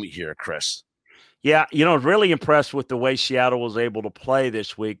game here, Chris. Yeah, really impressed with the way Seattle was able to play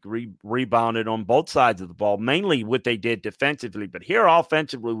this week, rebounded on both sides of the ball, mainly what they did defensively. But here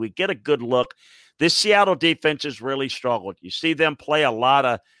offensively, we get a good look. This Seattle defense has really struggled. You see them play a lot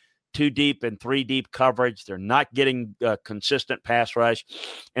of 2 deep and 3 deep coverage. They're not getting consistent pass rush,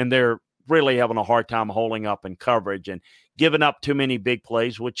 and they're really having a hard time holding up in coverage and giving up too many big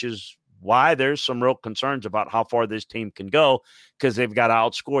plays, which is why there's some real concerns about how far this team can go because they've got to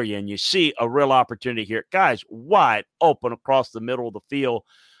outscore you. And you see a real opportunity here. Guys, wide open across the middle of the field,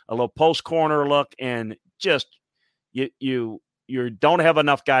 a little post corner look, and just you don't have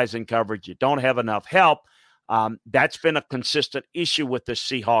enough guys in coverage. You don't have enough help. That's been a consistent issue with the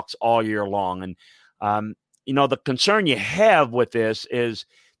Seahawks all year long. And, the concern you have with this is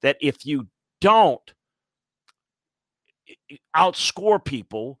that if you don't outscore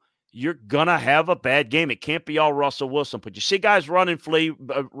people, you're going to have a bad game. It can't be all Russell Wilson. But you see guys running free.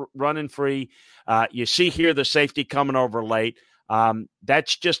 You see here the safety coming over late.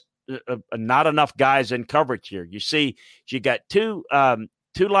 That's just not enough guys in coverage here. You see you got two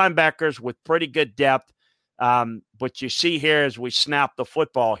linebackers with pretty good depth. But you see here as we snap the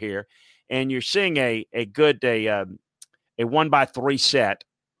football here, and you're seeing a 1-by-3 set.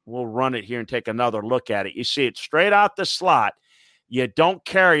 We'll run it here and take another look at it. You see it straight out the slot. You don't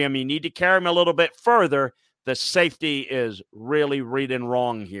carry him. You need to carry him a little bit further. The safety is really reading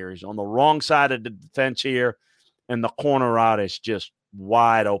wrong here. He's on the wrong side of the defense here, and the corner route is just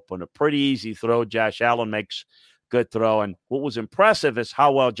wide open. A pretty easy throw. Josh Allen makes good throw. And what was impressive is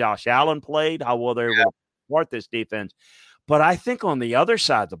how well Josh Allen played, how well they were able to support this defense. But I think on the other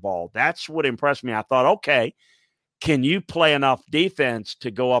side of the ball, that's what impressed me. I thought, okay, can you play enough defense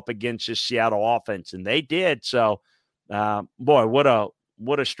to go up against this Seattle offense? And they did. So, boy,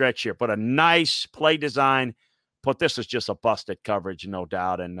 what a stretch here. But a nice play design. But this is just a busted coverage, no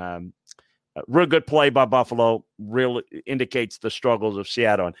doubt. And real good play by Buffalo really indicates the struggles of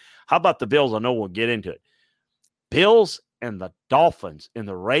Seattle. And how about the Bills? I know we'll get into it. Bills and the Dolphins in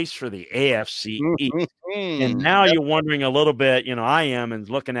the race for the AFC East. And now you're wondering a little bit, I am, and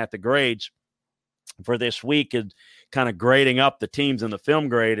looking at the grades for this week and kind of grading up the teams in the film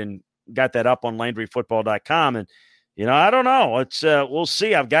grade, and got that up on LandryFootball.com. And, I don't know. It's we'll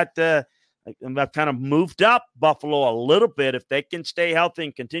see. I've kind of moved up Buffalo a little bit. If they can stay healthy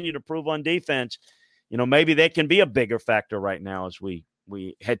and continue to improve on defense, maybe they can be a bigger factor right now as we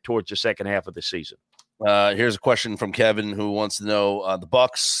head towards the second half of the season. Here's a question from Kevin, who wants to know the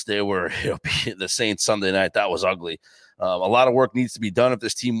Bucs. They were the Saints Sunday night. That was ugly. A lot of work needs to be done if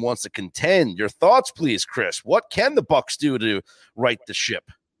this team wants to contend. Your thoughts, please, Chris. What can the Bucs do to right the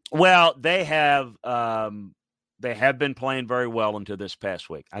ship? Well, they have been playing very well until this past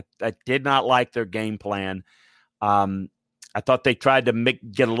week. I did not like their game plan. I thought they tried to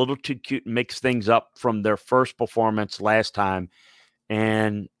get a little too cute and mix things up from their first performance last time,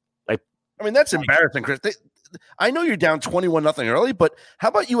 and that's embarrassing, Chris. I know you're down 21-0 early, but how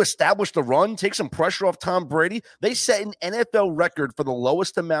about you establish the run, take some pressure off Tom Brady? They set an NFL record for the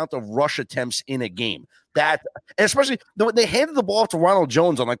lowest amount of rush attempts in a game. And especially when they handed the ball to Ronald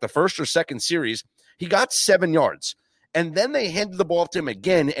Jones on the first or second series, he got 7 yards. And then they handed the ball to him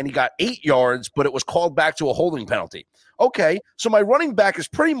again, and he got 8 yards, but it was called back to a holding penalty. Okay, so my running back is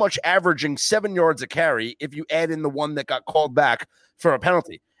pretty much averaging 7 yards a carry if you add in the one that got called back for a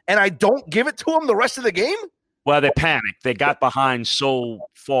penalty. And I don't give it to him the rest of the game? Well, they panicked. They got behind so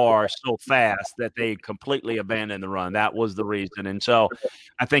fast that they completely abandoned the run. That was the reason. And so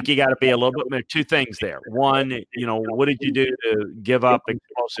I think you got to be a little bit – two things there. One, what did you do to give up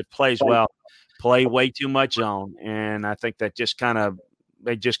explosive plays? Well, play way too much zone, and I think that just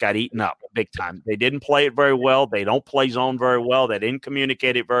they just got eaten up big time. They didn't play it very well. They don't play zone very well. They didn't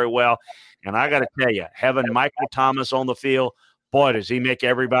communicate it very well. And I got to tell you, having Michael Thomas on the field – boy, does he make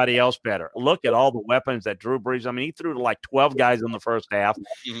everybody else better. Look at all the weapons that Drew Brees, he threw to 12 guys in the first half.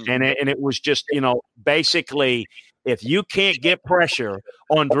 And it was just, basically, if you can't get pressure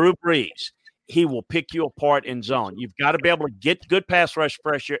on Drew Brees, he will pick you apart in zone. You've got to be able to get good pass rush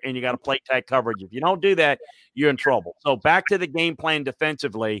pressure, and you got to play tight coverage. If you don't do that, you're in trouble. So back to the game plan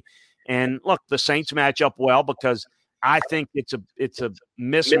defensively. And look, the Saints match up well because I think it's a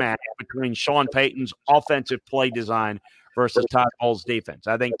mismatch between Sean Payton's offensive play design versus Todd Bowles' defense.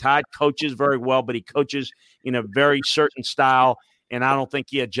 I think Todd coaches very well, but he coaches in a very certain style, and I don't think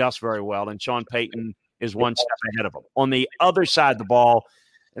he adjusts very well. And Sean Payton is one step ahead of him. On the other side of the ball,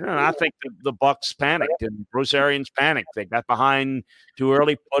 I think the Bucs panicked and Bruce Arians panicked. They got behind too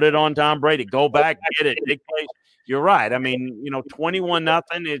early, put it on Tom Brady. Go back, get it, big plays. You're right.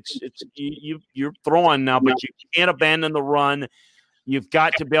 21-0. You're throwing now, but you can't abandon the run. You've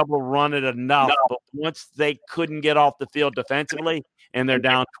got to be able to run it enough. But once they couldn't get off the field defensively, and they're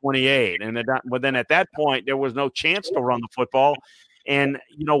down 28, and they're down, well, then at that point there was no chance to run the football. And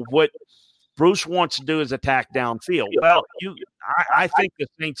what Bruce wants to do is attack downfield. Well, I think the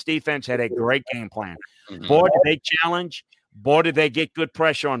Saints defense had a great game plan. Boy, did they challenge. Boy, did they get good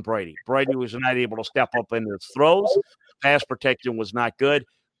pressure on Brady. Brady was not able to step up into his throws. Pass protection was not good.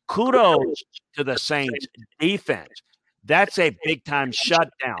 Kudos to the Saints defense. That's a big-time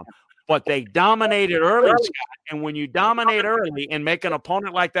shutdown. But they dominated early, Scott. And when you dominate early and make an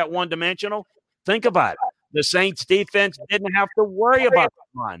opponent like that one-dimensional, think about it. The Saints defense didn't have to worry about the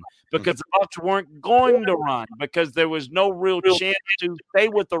run because the Bucs weren't going to run because there was no real chance to stay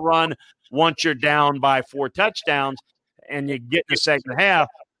with the run once you're down by 4 touchdowns and you get in the second half.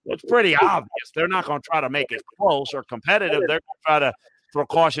 It's pretty obvious. They're not going to try to make it close or competitive. They're going to try to throw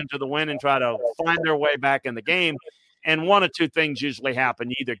caution to the wind and try to find their way back in the game. And one of two things usually happen.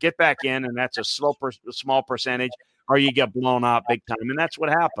 You either get back in, and that's a small percentage, or you get blown out big time. And that's what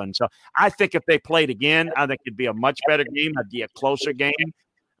happened. So I think if they played again, I think it'd be a much better game. It'd be a closer game.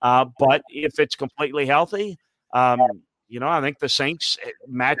 But if it's completely healthy, I think the Saints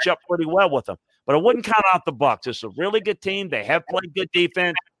match up pretty well with them. But I wouldn't count out the Bucs. It's a really good team. They have played good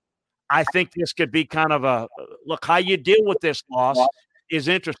defense. I think this could be kind of a – look, how you deal with this loss is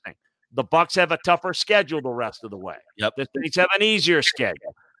interesting. The Bucs have a tougher schedule the rest of the way. Yep. The Saints have an easier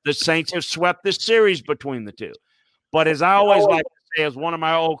schedule. The Saints have swept this series between the two. But as I always like to say, as one of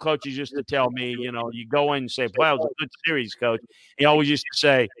my old coaches used to tell me, you go in and say, well, it was a good series, coach. He always used to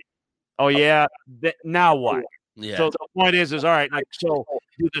say, oh, yeah, now what? Yeah. So the point is all right, so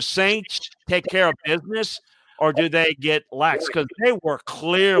do the Saints take care of business or do they get lax? Because they were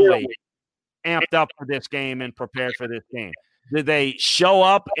clearly amped up for this game and prepared for this game. Did they show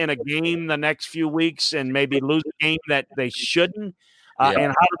up in a game the next few weeks and maybe lose a game that they shouldn't?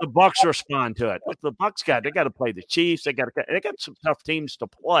 And how do the Bucs respond to it? Look, the Bucs they got to play the Chiefs. They got some tough teams to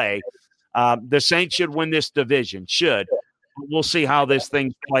play. The Saints should win this division. Should. We'll see how this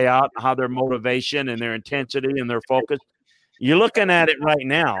things play out, how their motivation and their intensity and their focus. You're looking at it right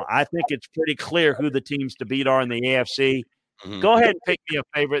now. I think it's pretty clear who the teams to beat are in the AFC. Mm-hmm. Go ahead and pick me a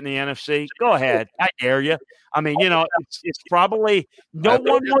favorite in the NFC. Go ahead. I dare you. I mean, it's probably no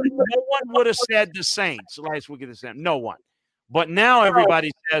one would have said the Saints last week of the Saints. No one. But now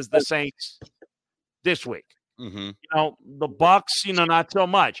everybody says the Saints this week. Mm-hmm. The Bucs, not so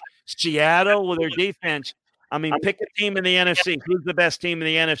much. Seattle with their defense. I mean, pick a team in the NFC. Who's the best team in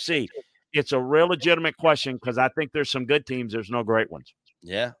the NFC? It's a real legitimate question because I think there's some good teams. There's no great ones.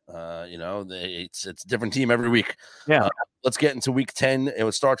 Yeah. It's a different team every week. Yeah. Let's get into week 10.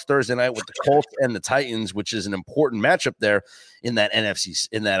 It starts Thursday night with the Colts and the Titans, which is an important matchup there in that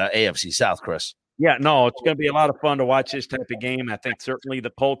AFC South, Chris. Yeah, no, it's going to be a lot of fun to watch this type of game. I think certainly the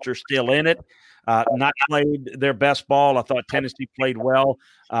Colts are still in it. Not played their best ball. I thought Tennessee played well,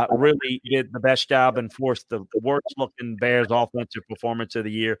 really did the best job and forced the worst-looking Bears offensive performance of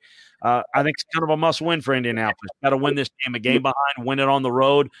the year. I think it's kind of a must-win for Indianapolis. Got to win this game. A game behind, win it on the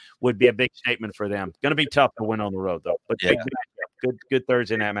road would be a big statement for them. Going to be tough to win on the road, though. But big matchup. Good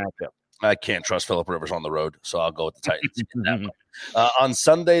Thursday night matchup. I can't trust Phillip Rivers on the road, so I'll go with the Titans. On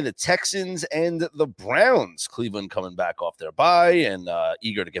Sunday, the Texans and the Browns. Cleveland coming back off their bye and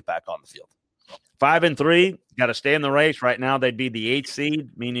eager to get back on the field. 5-3, got to stay in the race. Right now, they'd be the 8th seed,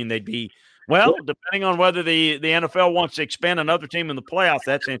 meaning they'd be, well, depending on whether the NFL wants to expand another team in the playoffs,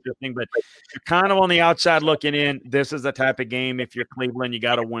 that's interesting. But you're kind of on the outside looking in. This is the type of game, if you're Cleveland, you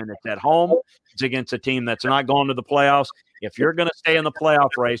got to win. It's at home. It's against a team that's not going to the playoffs. If you're going to stay in the playoff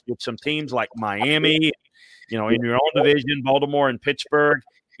race with some teams like Miami, in your own division, Baltimore and Pittsburgh,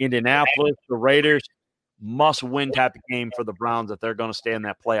 Indianapolis, the Raiders, must-win type of game for the Browns if they're going to stay in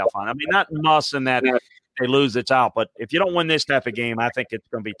that playoff hunt. I mean, not must in that they lose, it's out. But if you don't win this type of game, I think it's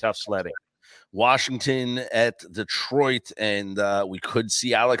going to be tough sledding. Washington at Detroit, and we could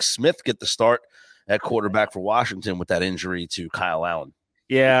see Alex Smith get the start at quarterback for Washington with that injury to Kyle Allen.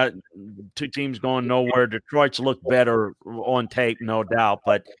 Yeah, two teams going nowhere. Detroit's look better on tape, no doubt.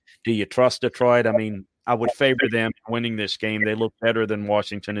 But do you trust Detroit? I mean, I would favor them winning this game. They look better than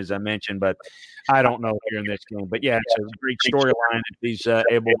Washington, as I mentioned, but I don't know here in this game. But, yeah, it's a great storyline if he's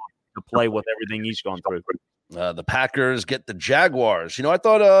able to play with everything he's gone through. The Packers get the Jaguars. I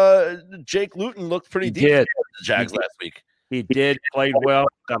thought Jake Luton looked pretty decent at the Jags last week. He did, played well,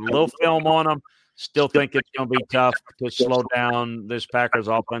 got a little film on him. Still think it's going to be tough to slow down this Packers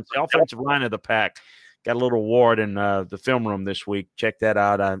offense. The offensive line of the Pack got a little award in the film room this week. Check that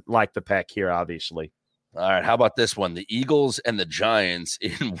out. I like the Pack here, obviously. All right, how about this one? The Eagles and the Giants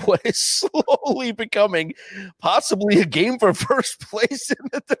in what is slowly becoming possibly a game for first place in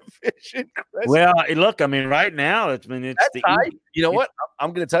the division. Chris. Well, look, I mean, right now, it's the tie. You know what?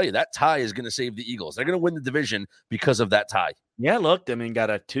 I'm going to tell you, that tie is going to save the Eagles. They're going to win the division because of that tie. Yeah, look, I mean, got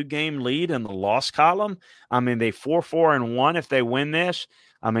a 2-game lead in the loss column. I mean, they 4-4-1 if they win this.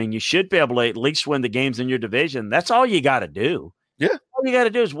 I mean, you should be able to at least win the games in your division. That's all you got to do. Yeah. All you got to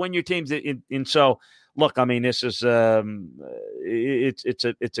do is win your teams. And so, look, I mean, this is it's a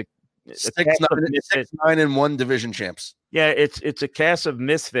 6-9-1 division champs. Yeah, it's a cast of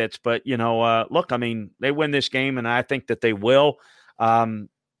misfits, but look, I mean, they win this game, and I think that they will.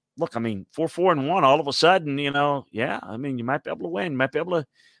 Look, I mean, 4-4-1, all of a sudden, yeah, I mean, you might be able to win, might be able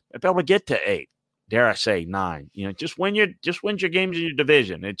to get to 8. Dare I say 9? Just win your games in your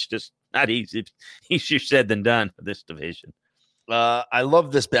division. It's just not easy. It's easier said than done for this division. I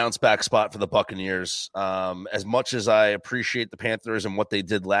love this bounce back spot for the Buccaneers. As much as I appreciate the Panthers and what they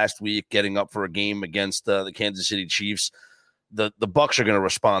did last week, getting up for a game against the Kansas City Chiefs, the Bucs are going to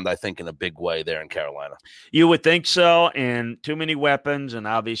respond, I think, in a big way there in Carolina. You would think so, and too many weapons, and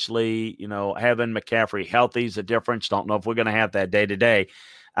obviously, having McCaffrey healthy is a difference. Don't know if we're going to have that day to day.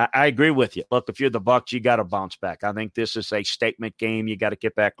 I agree with you. Look, if you're the Bucs, you got to bounce back. I think this is a statement game. You got to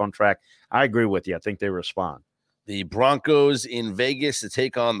get back on track. I agree with you. I think they respond. The Broncos in Vegas to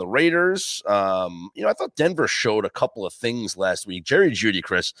take on the Raiders. I thought Denver showed a couple of things last week. Jerry Jeudy,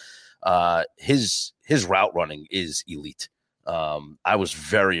 Chris, his route running is elite. I was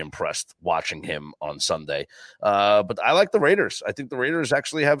very impressed watching him on Sunday. But I like the Raiders. I think the Raiders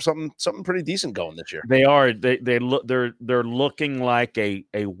actually have something pretty decent going this year. They are. They're looking like a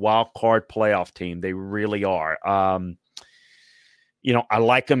wild card playoff team. They really are. I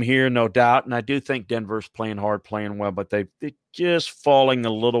like them here, no doubt, and I do think Denver's playing hard, playing well, but they're just falling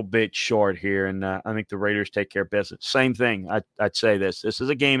a little bit short here, and I think the Raiders take care of business. Same thing. I'd say this. This is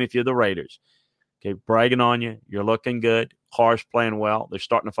a game, if you're the Raiders, Okay, bragging on you. You're looking good. Carr's playing well. They're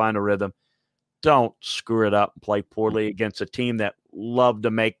starting to find a rhythm. Don't screw it up and play poorly against a team that love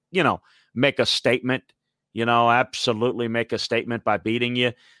to make a statement. Absolutely make a statement by beating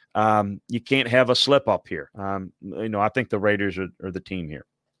you. You can't have a slip up here. I think the Raiders are the team here.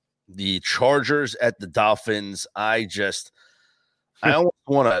 The Chargers at the Dolphins. I almost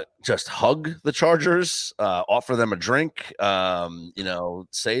want to just hug the Chargers, offer them a drink,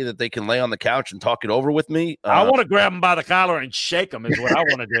 say that they can lay on the couch and talk it over with me. I want to grab them by the collar and shake them is what I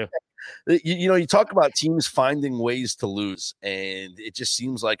want to do. You talk about teams finding ways to lose, and it just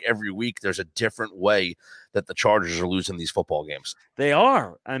seems like every week there's a different way that the Chargers are losing these football games. They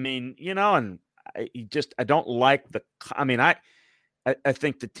are. I mean, and I don't like I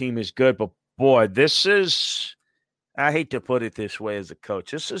think the team is good, but boy, I hate to put it this way as a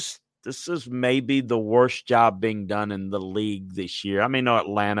coach. This is maybe the worst job being done in the league this year. I mean,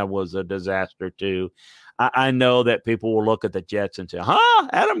 Atlanta was a disaster too. I know that people will look at the Jets and say,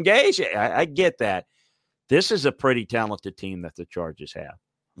 Adam Gase? I get that. This is a pretty talented team that the Chargers have.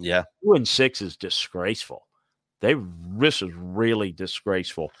 Yeah. 2-6 is disgraceful. This is really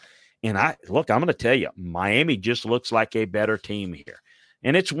disgraceful. And I'm going to tell you, Miami just looks like a better team here.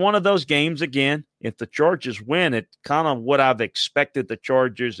 And it's one of those games, again, if the Chargers win, it's kind of what I've expected the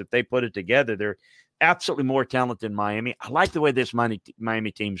Chargers, if they put it together, they're absolutely more talented than Miami. I like the way this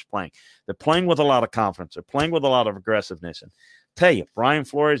Miami team's playing. They're playing with a lot of confidence. They're playing with a lot of aggressiveness. And tell you, Brian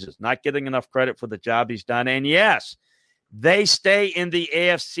Flores is not getting enough credit for the job he's done. And yes, they stay in the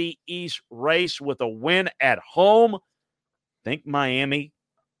AFC East race with a win at home. I think Miami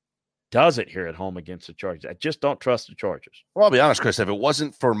does it here at home against the Chargers. I just don't trust the Chargers. Well, I'll be honest, Chris, if it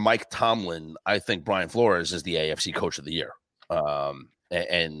wasn't for Mike Tomlin, I think Brian Flores is the AFC Coach of the Year.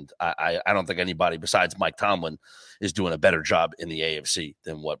 And I don't think anybody besides Mike Tomlin is doing a better job in the AFC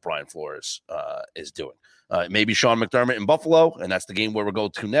than what Brian Flores is doing. Maybe Sean McDermott in Buffalo, and that's the game where we'll go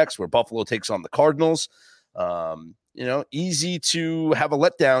to next, where Buffalo takes on the Cardinals. Easy to have a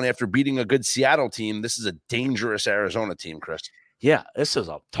letdown after beating a good Seattle team. This is a dangerous Arizona team, Chris. Yeah, this is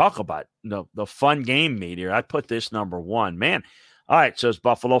talk about the fun game meter. I put this number one. Man, all right, so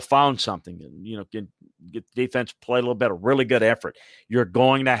Buffalo found something. Get defense play a little better, really good effort. You're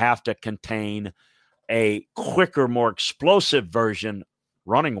going to have to contain a quicker, more explosive version,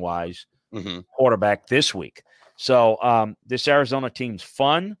 running-wise, quarterback this week. So this Arizona team's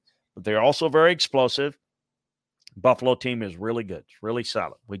fun, but they're also very explosive. Buffalo team is really good. It's really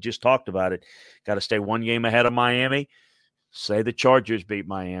solid. We just talked about it. Got to stay one game ahead of Miami. Say the Chargers beat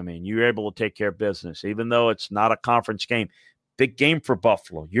Miami, and you're able to take care of business, even though it's not a conference game. Big game for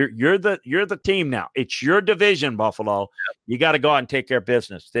Buffalo. You're the team now. It's your division, Buffalo. You got to go out and take care of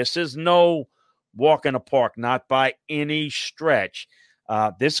business. This is no walk in the park, not by any stretch.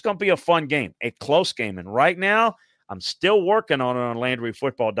 This is going to be a fun game, a close game. And right now, I'm still working on it on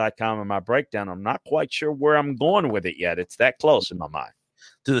LandryFootball.com in my breakdown. I'm not quite sure where I'm going with it yet. It's that close in my mind.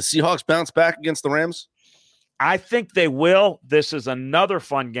 Do the Seahawks bounce back against the Rams? I think they will. This is another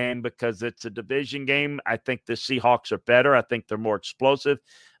fun game because it's a division game. I think the Seahawks are better. I think they're more explosive.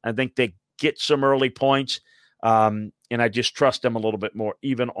 I think they get some early points, and I just trust them a little bit more,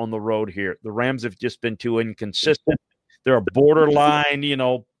 even on the road here. The Rams have just been too inconsistent. They're a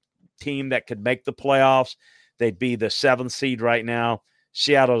borderline, team that could make the playoffs. They'd be the 7th seed right now.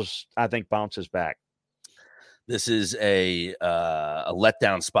 Seattle's, I think, bounces back. This is a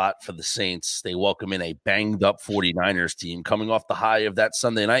letdown spot for the Saints. They welcome in a banged-up 49ers team coming off the high of that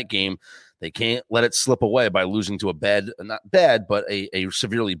Sunday night game. They can't let it slip away by losing to a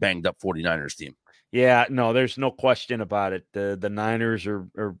severely banged-up 49ers team. Yeah, no, there's no question about it. The Niners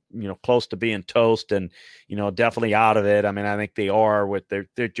are close to being toast and, definitely out of it. I mean, I think they are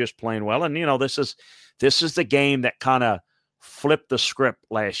they're just playing well. And, this is the game that kind of flipped the script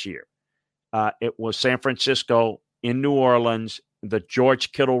last year. It was San Francisco in New Orleans, the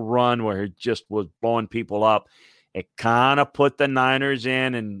George Kittle run where he just was blowing people up. It kind of put the Niners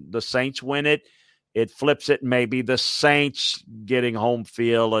in, and the Saints win it. It flips it. Maybe the Saints getting home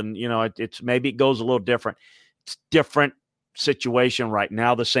field, and it's maybe it goes a little different. It's different situation right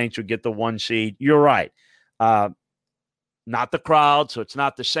now. The Saints would get the 1 seed. You're right. Not the crowd, so it's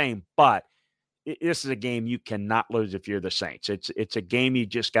not the same, but this is a game you cannot lose if you're the Saints. It's a game you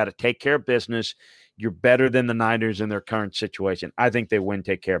just got to take care of business. You're better than the Niners in their current situation. I think they win,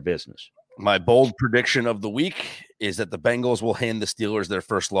 take care of business. My bold prediction of the week is that the Bengals will hand the Steelers their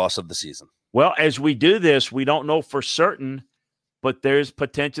first loss of the season. Well, as we do this, we don't know for certain, but there's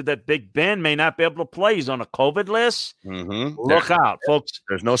potential that Big Ben may not be able to play. He's on a COVID list. Look out, folks.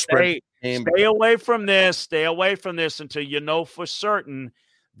 There's no spread. Stay away from this. Stay away from this until you know for certain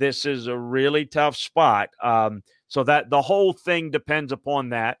this is a really tough spot. So that the whole thing depends upon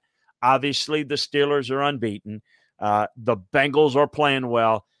that. Obviously, the Steelers are unbeaten. The Bengals are playing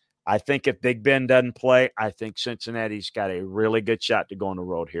well. I think if Big Ben doesn't play, I think Cincinnati's got a really good shot to go on the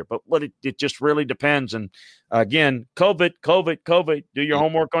road here. But it just really depends. And, again, COVID. Do your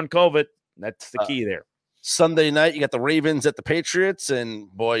homework on COVID. That's the key there. Sunday night, you got the Ravens at the Patriots. And,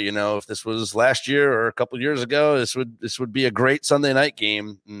 boy, if this was last year or a couple of years ago, this would be a great Sunday night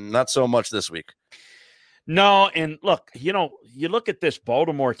game. Not so much this week. No, and look, you look at this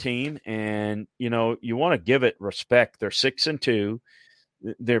Baltimore team and, you want to give it respect. They're 6-2.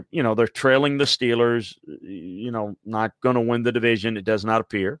 They're trailing the Steelers, not going to win the division. It does not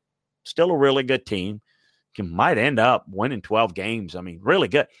appear. Still a really good team. Might end up winning 12 games. I mean, really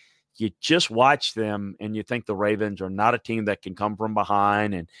good. You just watch them and you think the Ravens are not a team that can come from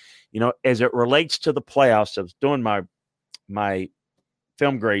behind. And, as it relates to the playoffs, I was doing my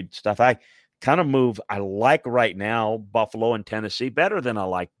film grade stuff. I kind of I like right now Buffalo and Tennessee better than I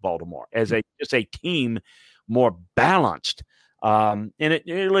like Baltimore as just a team more balanced. And it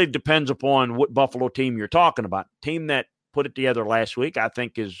really depends upon what Buffalo team you're talking about. Team that put it together last week, I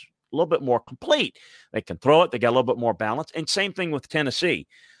think, is a little bit more complete. They can throw it. They got a little bit more balance. And same thing with Tennessee.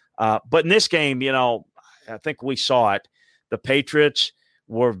 But in this game, I think we saw it. The Patriots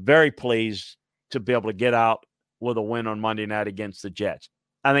were very pleased to be able to get out with a win on Monday night against the Jets.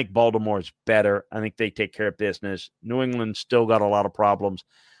 I think Baltimore is better. I think they take care of business. New England still got a lot of problems.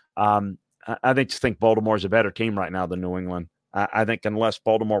 I think Baltimore is a better team right now than New England. I think unless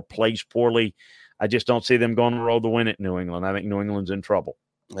Baltimore plays poorly, I just don't see them going on the road to win at New England. I think New England's in trouble.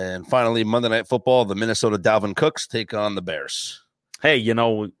 And finally, Monday Night Football, the Minnesota Dalvin Cooks take on the Bears. Hey,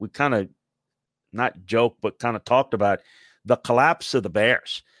 we kind of not joke, but kind of talked about the collapse of the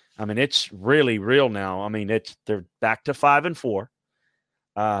Bears. I mean, it's really real now. I mean, they're back to 5-4.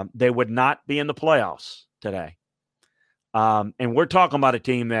 They would not be in the playoffs today. And we're talking about a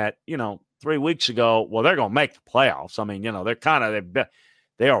team that, 3 weeks ago, well, they're going to make the playoffs. I mean,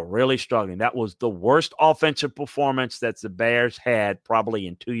 they are really struggling. That was the worst offensive performance that the Bears had probably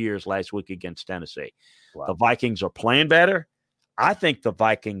in 2 years last week against Tennessee. Wow. The Vikings are playing better. I think the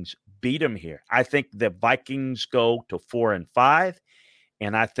Vikings beat them here. I think the Vikings go to 4-5,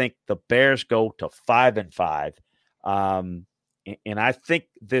 and I think the Bears go to 5-5. And I think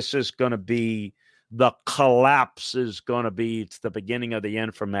this is going to be the collapse it's the beginning of the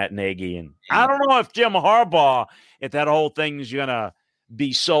end for Matt Nagy. And I don't know if Jim Harbaugh, if that whole thing's going to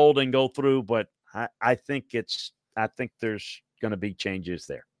be sold and go through, but I think there's going to be changes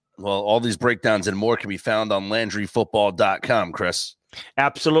there. Well, all these breakdowns and more can be found on LandryFootball.com, Chris.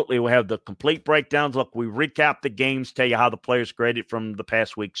 Absolutely. We have the complete breakdowns. Look, we recap the games, tell you how the players graded from the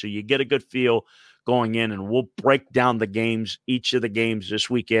past week, so you get a good feel going in, and we'll break down the games, each of the games this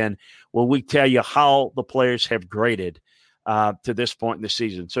weekend, where we tell you how the players have graded to this point in the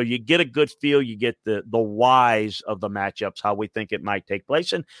season. So you get a good feel, you get the whys of the matchups, how we think it might take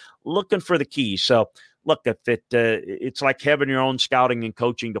place, and looking for the keys. So look, if it's like having your own scouting and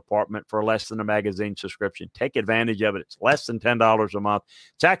coaching department for less than a magazine subscription. Take advantage of it. It's less than $10 a month.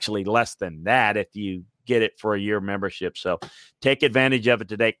 It's actually less than that if you get it for a year membership. So take advantage of it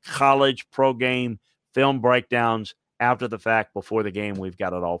today. College, pro game, film breakdowns after the fact, before the game. We've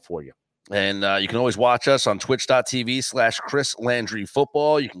got it all for you. And you can always watch us on twitch.tv/Chris Landry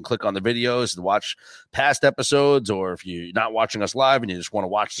Football. You can click on the videos and watch past episodes, or if you're not watching us live and you just want to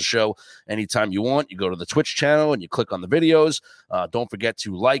watch the show anytime you want, you go to the Twitch channel and you click on the videos. Don't forget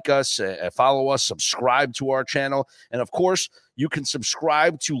to like us, follow us, subscribe to our channel. And, of course, you can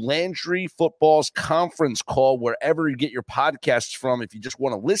subscribe to Landry Football's conference call wherever you get your podcasts from. If you just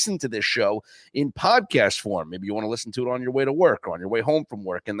want to listen to this show in podcast form, maybe you want to listen to it on your way to work or on your way home from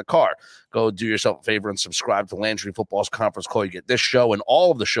work in the car, go do yourself a favor and subscribe to Landry Football's conference call. You get this show and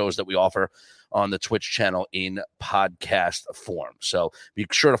all of the shows that we offer on the Twitch channel in podcast form. So be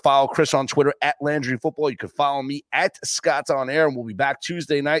sure to follow Chris on Twitter at Landry Football. You can follow me at Scott's On Air, and we'll be back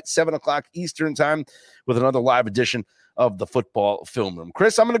Tuesday night, 7 o'clock Eastern time, with another live edition of the Football Film Room.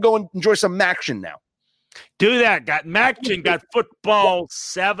 Chris, I'm going to go and enjoy some Maction now. Do that. Got Maction, got football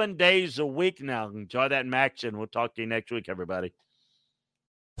 7 days a week now. Enjoy that Maction. We'll talk to you next week, everybody.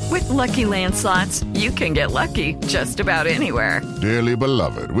 With Lucky Land Slots, you can get lucky just about anywhere. Dearly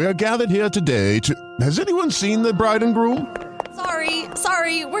beloved, we are gathered here today to... Has anyone seen the bride and groom?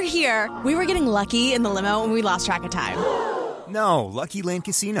 Sorry, we're here. We were getting lucky in the limo and we lost track of time. No, Lucky Land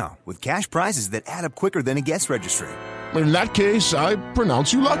Casino, with cash prizes that add up quicker than a guest registry. In that case, I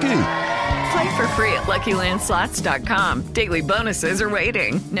pronounce you lucky. Play for free at LuckyLandSlots.com. Daily bonuses are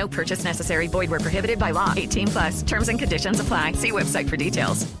waiting. No purchase necessary. Void where prohibited by law. 18+. Terms and conditions apply. See website for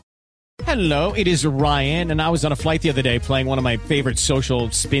details. Hello, it is Ryan, and I was on a flight the other day playing one of my favorite social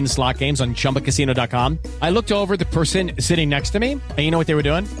spin slot games on ChumbaCasino.com. I looked over at the person sitting next to me, and you know what they were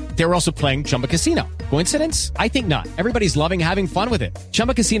doing? They were also playing Chumba Casino. Coincidence? I think not. Everybody's loving having fun with it.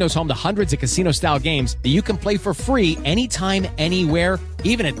 Chumba Casino is home to hundreds of casino-style games that you can play for free anytime, anywhere,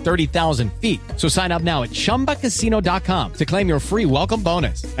 even at 30,000 feet. So sign up now at ChumbaCasino.com to claim your free welcome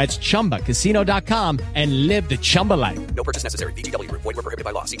bonus. That's ChumbaCasino.com and live the Chumba life. No purchase necessary. VGW. Void where prohibited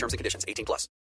by law. See terms and conditions. 18+.